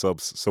all the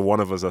subs, so one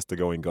of us has to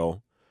go in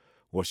goal.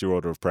 What's your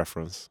order of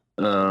preference?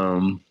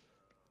 You're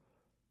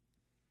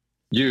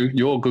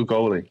a good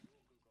goalie.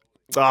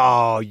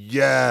 Oh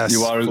yes,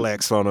 you are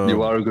flex on him.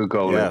 You are a good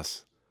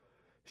goalie.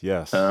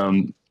 Yes.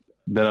 Then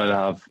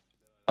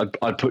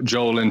I'd put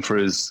Joel in for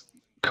his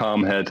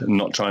calm head and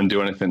not try and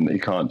do anything that he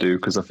can't do,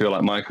 because I feel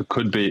like Micah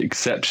could be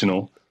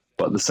exceptional,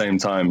 but at the same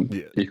time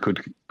he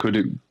could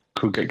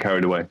get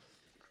carried away.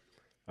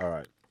 All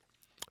right.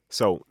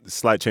 So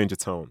slight change of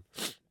tone.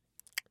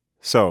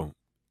 So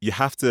you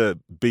have to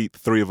beat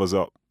 3 of us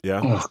up,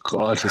 yeah? Oh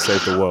God! To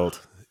save the world.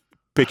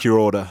 Pick your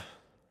order.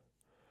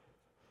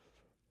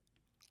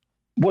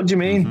 What do you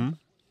mean? Mm-hmm.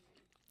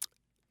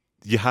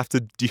 You have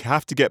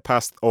to get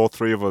past all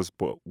 3 of us,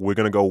 but we're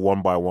gonna go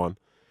 1 by 1.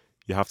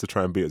 You have to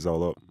try and beat us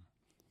all up.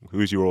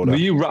 Who's your order? Will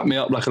you wrap me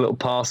up like a little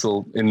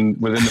parcel within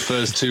the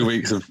first 2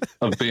 weeks of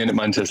being at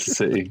Manchester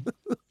City?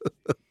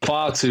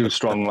 Far too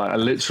strong. Like I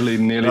literally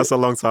nearly. That's a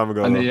long time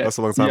ago. That's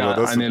a long time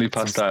ago. I nearly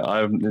passed out.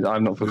 I've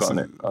not forgotten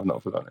it. I've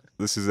not forgotten it.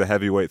 This is a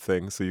heavyweight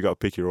thing, so you got to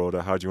pick your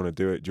order. How do you want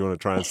to do it? Do you want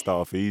to try and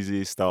start off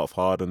easy, start off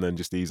hard, and then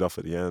just ease off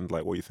at the end?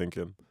 Like, what are you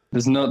thinking?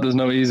 There's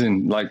no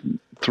easing. Like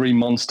 3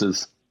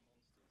 monsters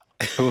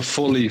who are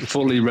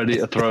fully ready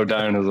to throw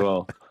down as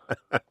well.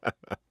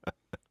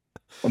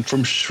 I'm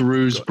from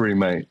Shrewsbury,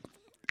 mate.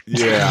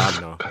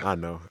 Yeah, I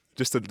know.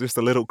 Just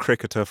a little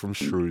cricketer from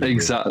Shrewsbury.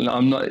 Exactly.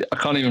 I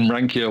can't even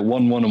rank you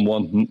 1, 1, and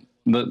 1.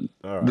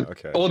 All right,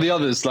 okay. All the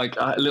others, like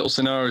little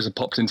scenarios have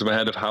popped into my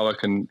head of how I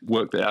can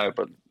work it out,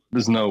 but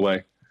there's no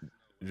way.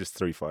 Just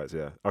 3 fights,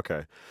 yeah.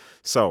 Okay.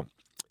 So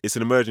it's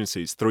an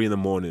emergency. It's 3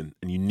 a.m,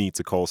 and you need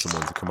to call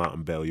someone to come out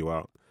and bail you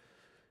out.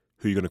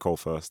 Who are you going to call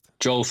first?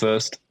 Joel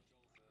first.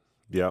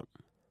 Yeah.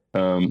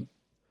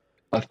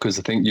 Because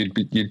I think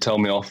you'd tell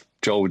me off.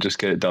 Joel would just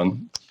get it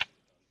done.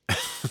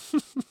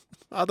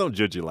 I don't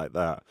judge you like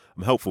that.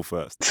 I'm helpful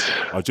first.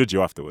 I'll judge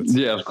you afterwards.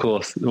 Yeah, of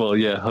course. Well,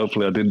 yeah,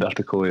 hopefully I didn't have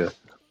to call you.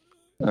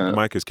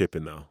 Micah's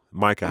kipping now.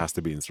 Micah has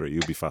to be in 3.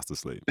 You'll be fast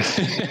asleep.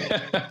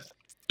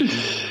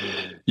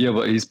 Yeah,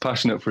 but he's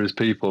passionate for his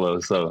people,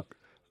 though. So,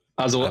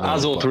 as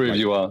all three of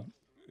you are.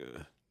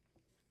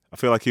 I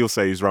feel like he'll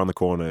say he's around the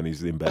corner and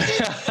he's in bed.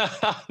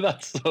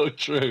 That's so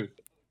true.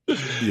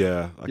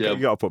 Yeah. You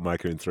got to put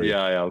Micah in 3.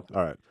 Yeah, I am.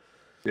 All right.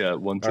 Yeah,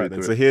 1, 2,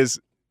 3. So here's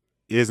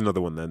another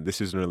one then. This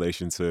is in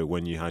relation to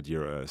when you had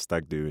your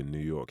stag do in New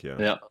York, yeah?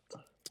 Yeah.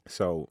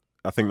 So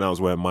I think that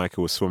was where Micah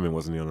was swimming,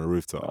 wasn't he, on a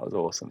rooftop? That was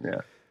awesome, yeah.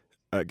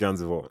 At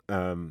Gansevoort.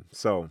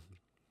 So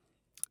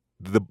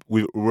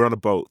we're on a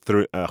boat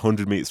through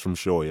 100 meters from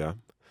shore, yeah?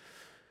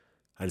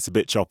 And it's a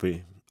bit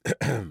choppy.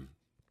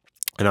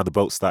 And now the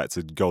boat started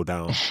to go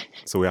down,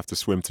 so we have to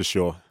swim to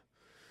shore.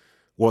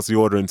 What's the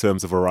order in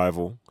terms of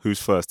arrival? Who's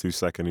first, who's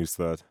second, who's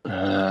third?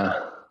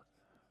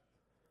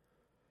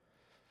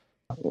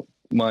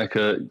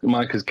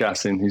 Micah's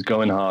gassing. He's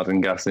going hard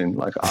and gassing.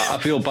 Like I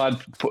feel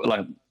bad.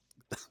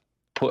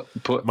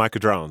 Put Micah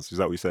drowns. Is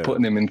that what you say?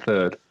 Putting him in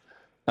third.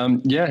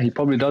 Yeah, he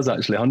probably does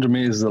actually. 100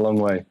 meters is a long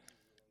way.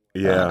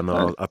 Yeah,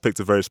 no, I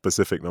picked a very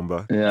specific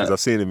number. Yeah, because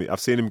I've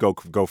seen him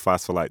go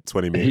fast for like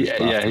 20 minutes.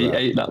 He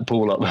ate that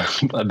pool up,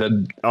 and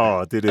then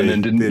did he? And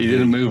then he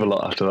didn't move a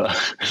lot after that.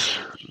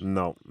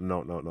 No.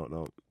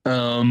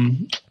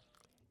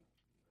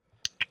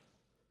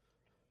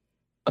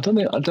 I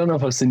don't know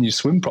if I've seen you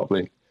swim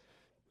properly.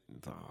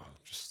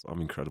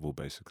 I'm incredible.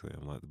 Basically,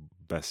 I'm like the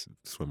best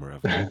swimmer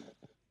ever,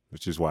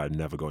 which is why I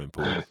never go in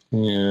pool.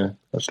 Yeah,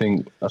 I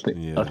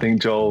think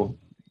Joel,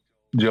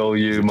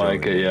 you,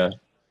 Micah, yeah.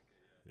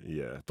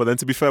 Yeah, but then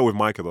to be fair with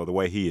Micah though, the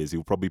way he is,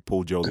 he'll probably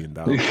pull Jolien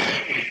down.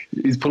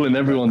 He's pulling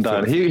everyone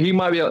down. He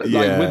might be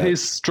like with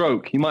his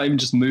stroke, he might even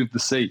just move the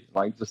seat,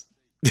 like just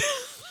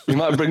he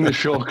might bring the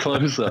shore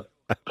closer.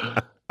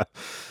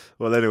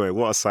 Well, anyway,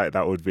 what a sight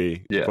that would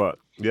be. Yeah. But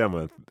yeah,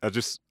 man,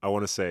 I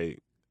want to say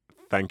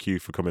thank you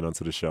for coming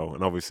onto the show.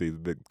 And obviously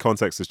the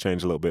context has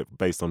changed a little bit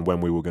based on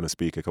when we were going to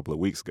speak a couple of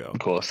weeks ago. Of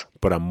course.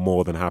 But I'm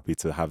more than happy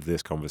to have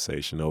this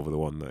conversation over the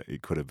one that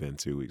it could have been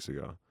 2 weeks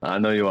ago. I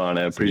know you are, and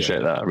I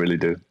appreciate that. I really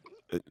do.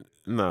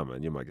 Nah,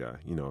 man, you're my guy.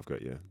 You know I've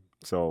got you.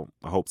 So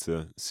I hope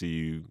to see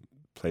you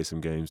play some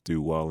games,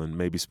 do well, and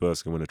maybe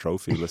Spurs can win a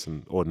trophy.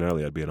 Listen,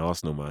 ordinarily I'd be an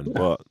Arsenal man,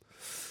 but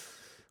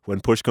when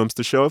push comes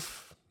to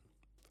shove,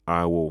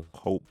 I will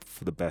hope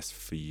for the best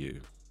for you.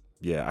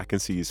 Yeah, I can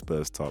see you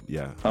Spurs top.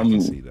 Yeah, I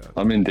can see that.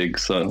 I'm in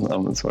digs, so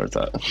I'm as far as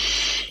that.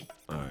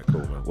 All right,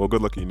 cool, man. Well,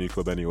 good luck at your new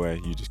club anyway.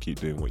 You just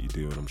keep doing what you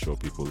do, and I'm sure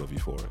people love you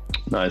for it.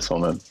 Nice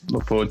one, man.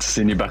 Look forward to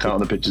seeing you back out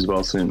on the pitch as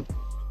well soon.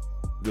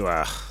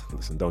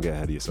 Listen, don't get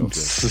ahead of yourself.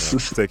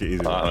 Take it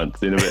easy. All right, man.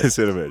 See you in a bit.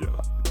 See you in a bit,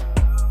 Joe.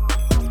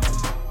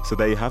 So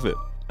there you have it.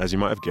 As you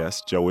might have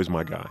guessed, Joe is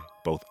my guy,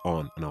 both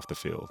on and off the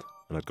field.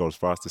 And I'd go as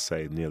far as to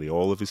say nearly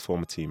all of his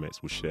former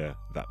teammates will share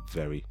that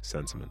very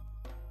sentiment.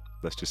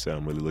 Let's just say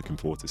I'm really looking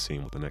forward to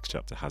seeing what the next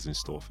chapter has in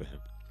store for him.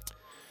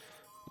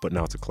 But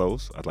now to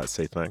close, I'd like to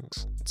say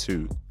thanks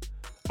to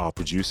our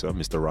producer,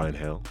 Mr. Ryan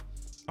Hale,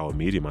 our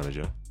media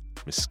manager,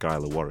 Miss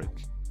Skylar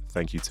Warwick.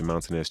 Thank you to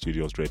Mountaineer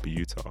Studios, Draper,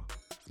 Utah.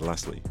 And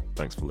lastly,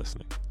 thanks for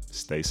listening.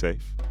 Stay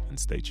safe and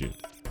stay tuned.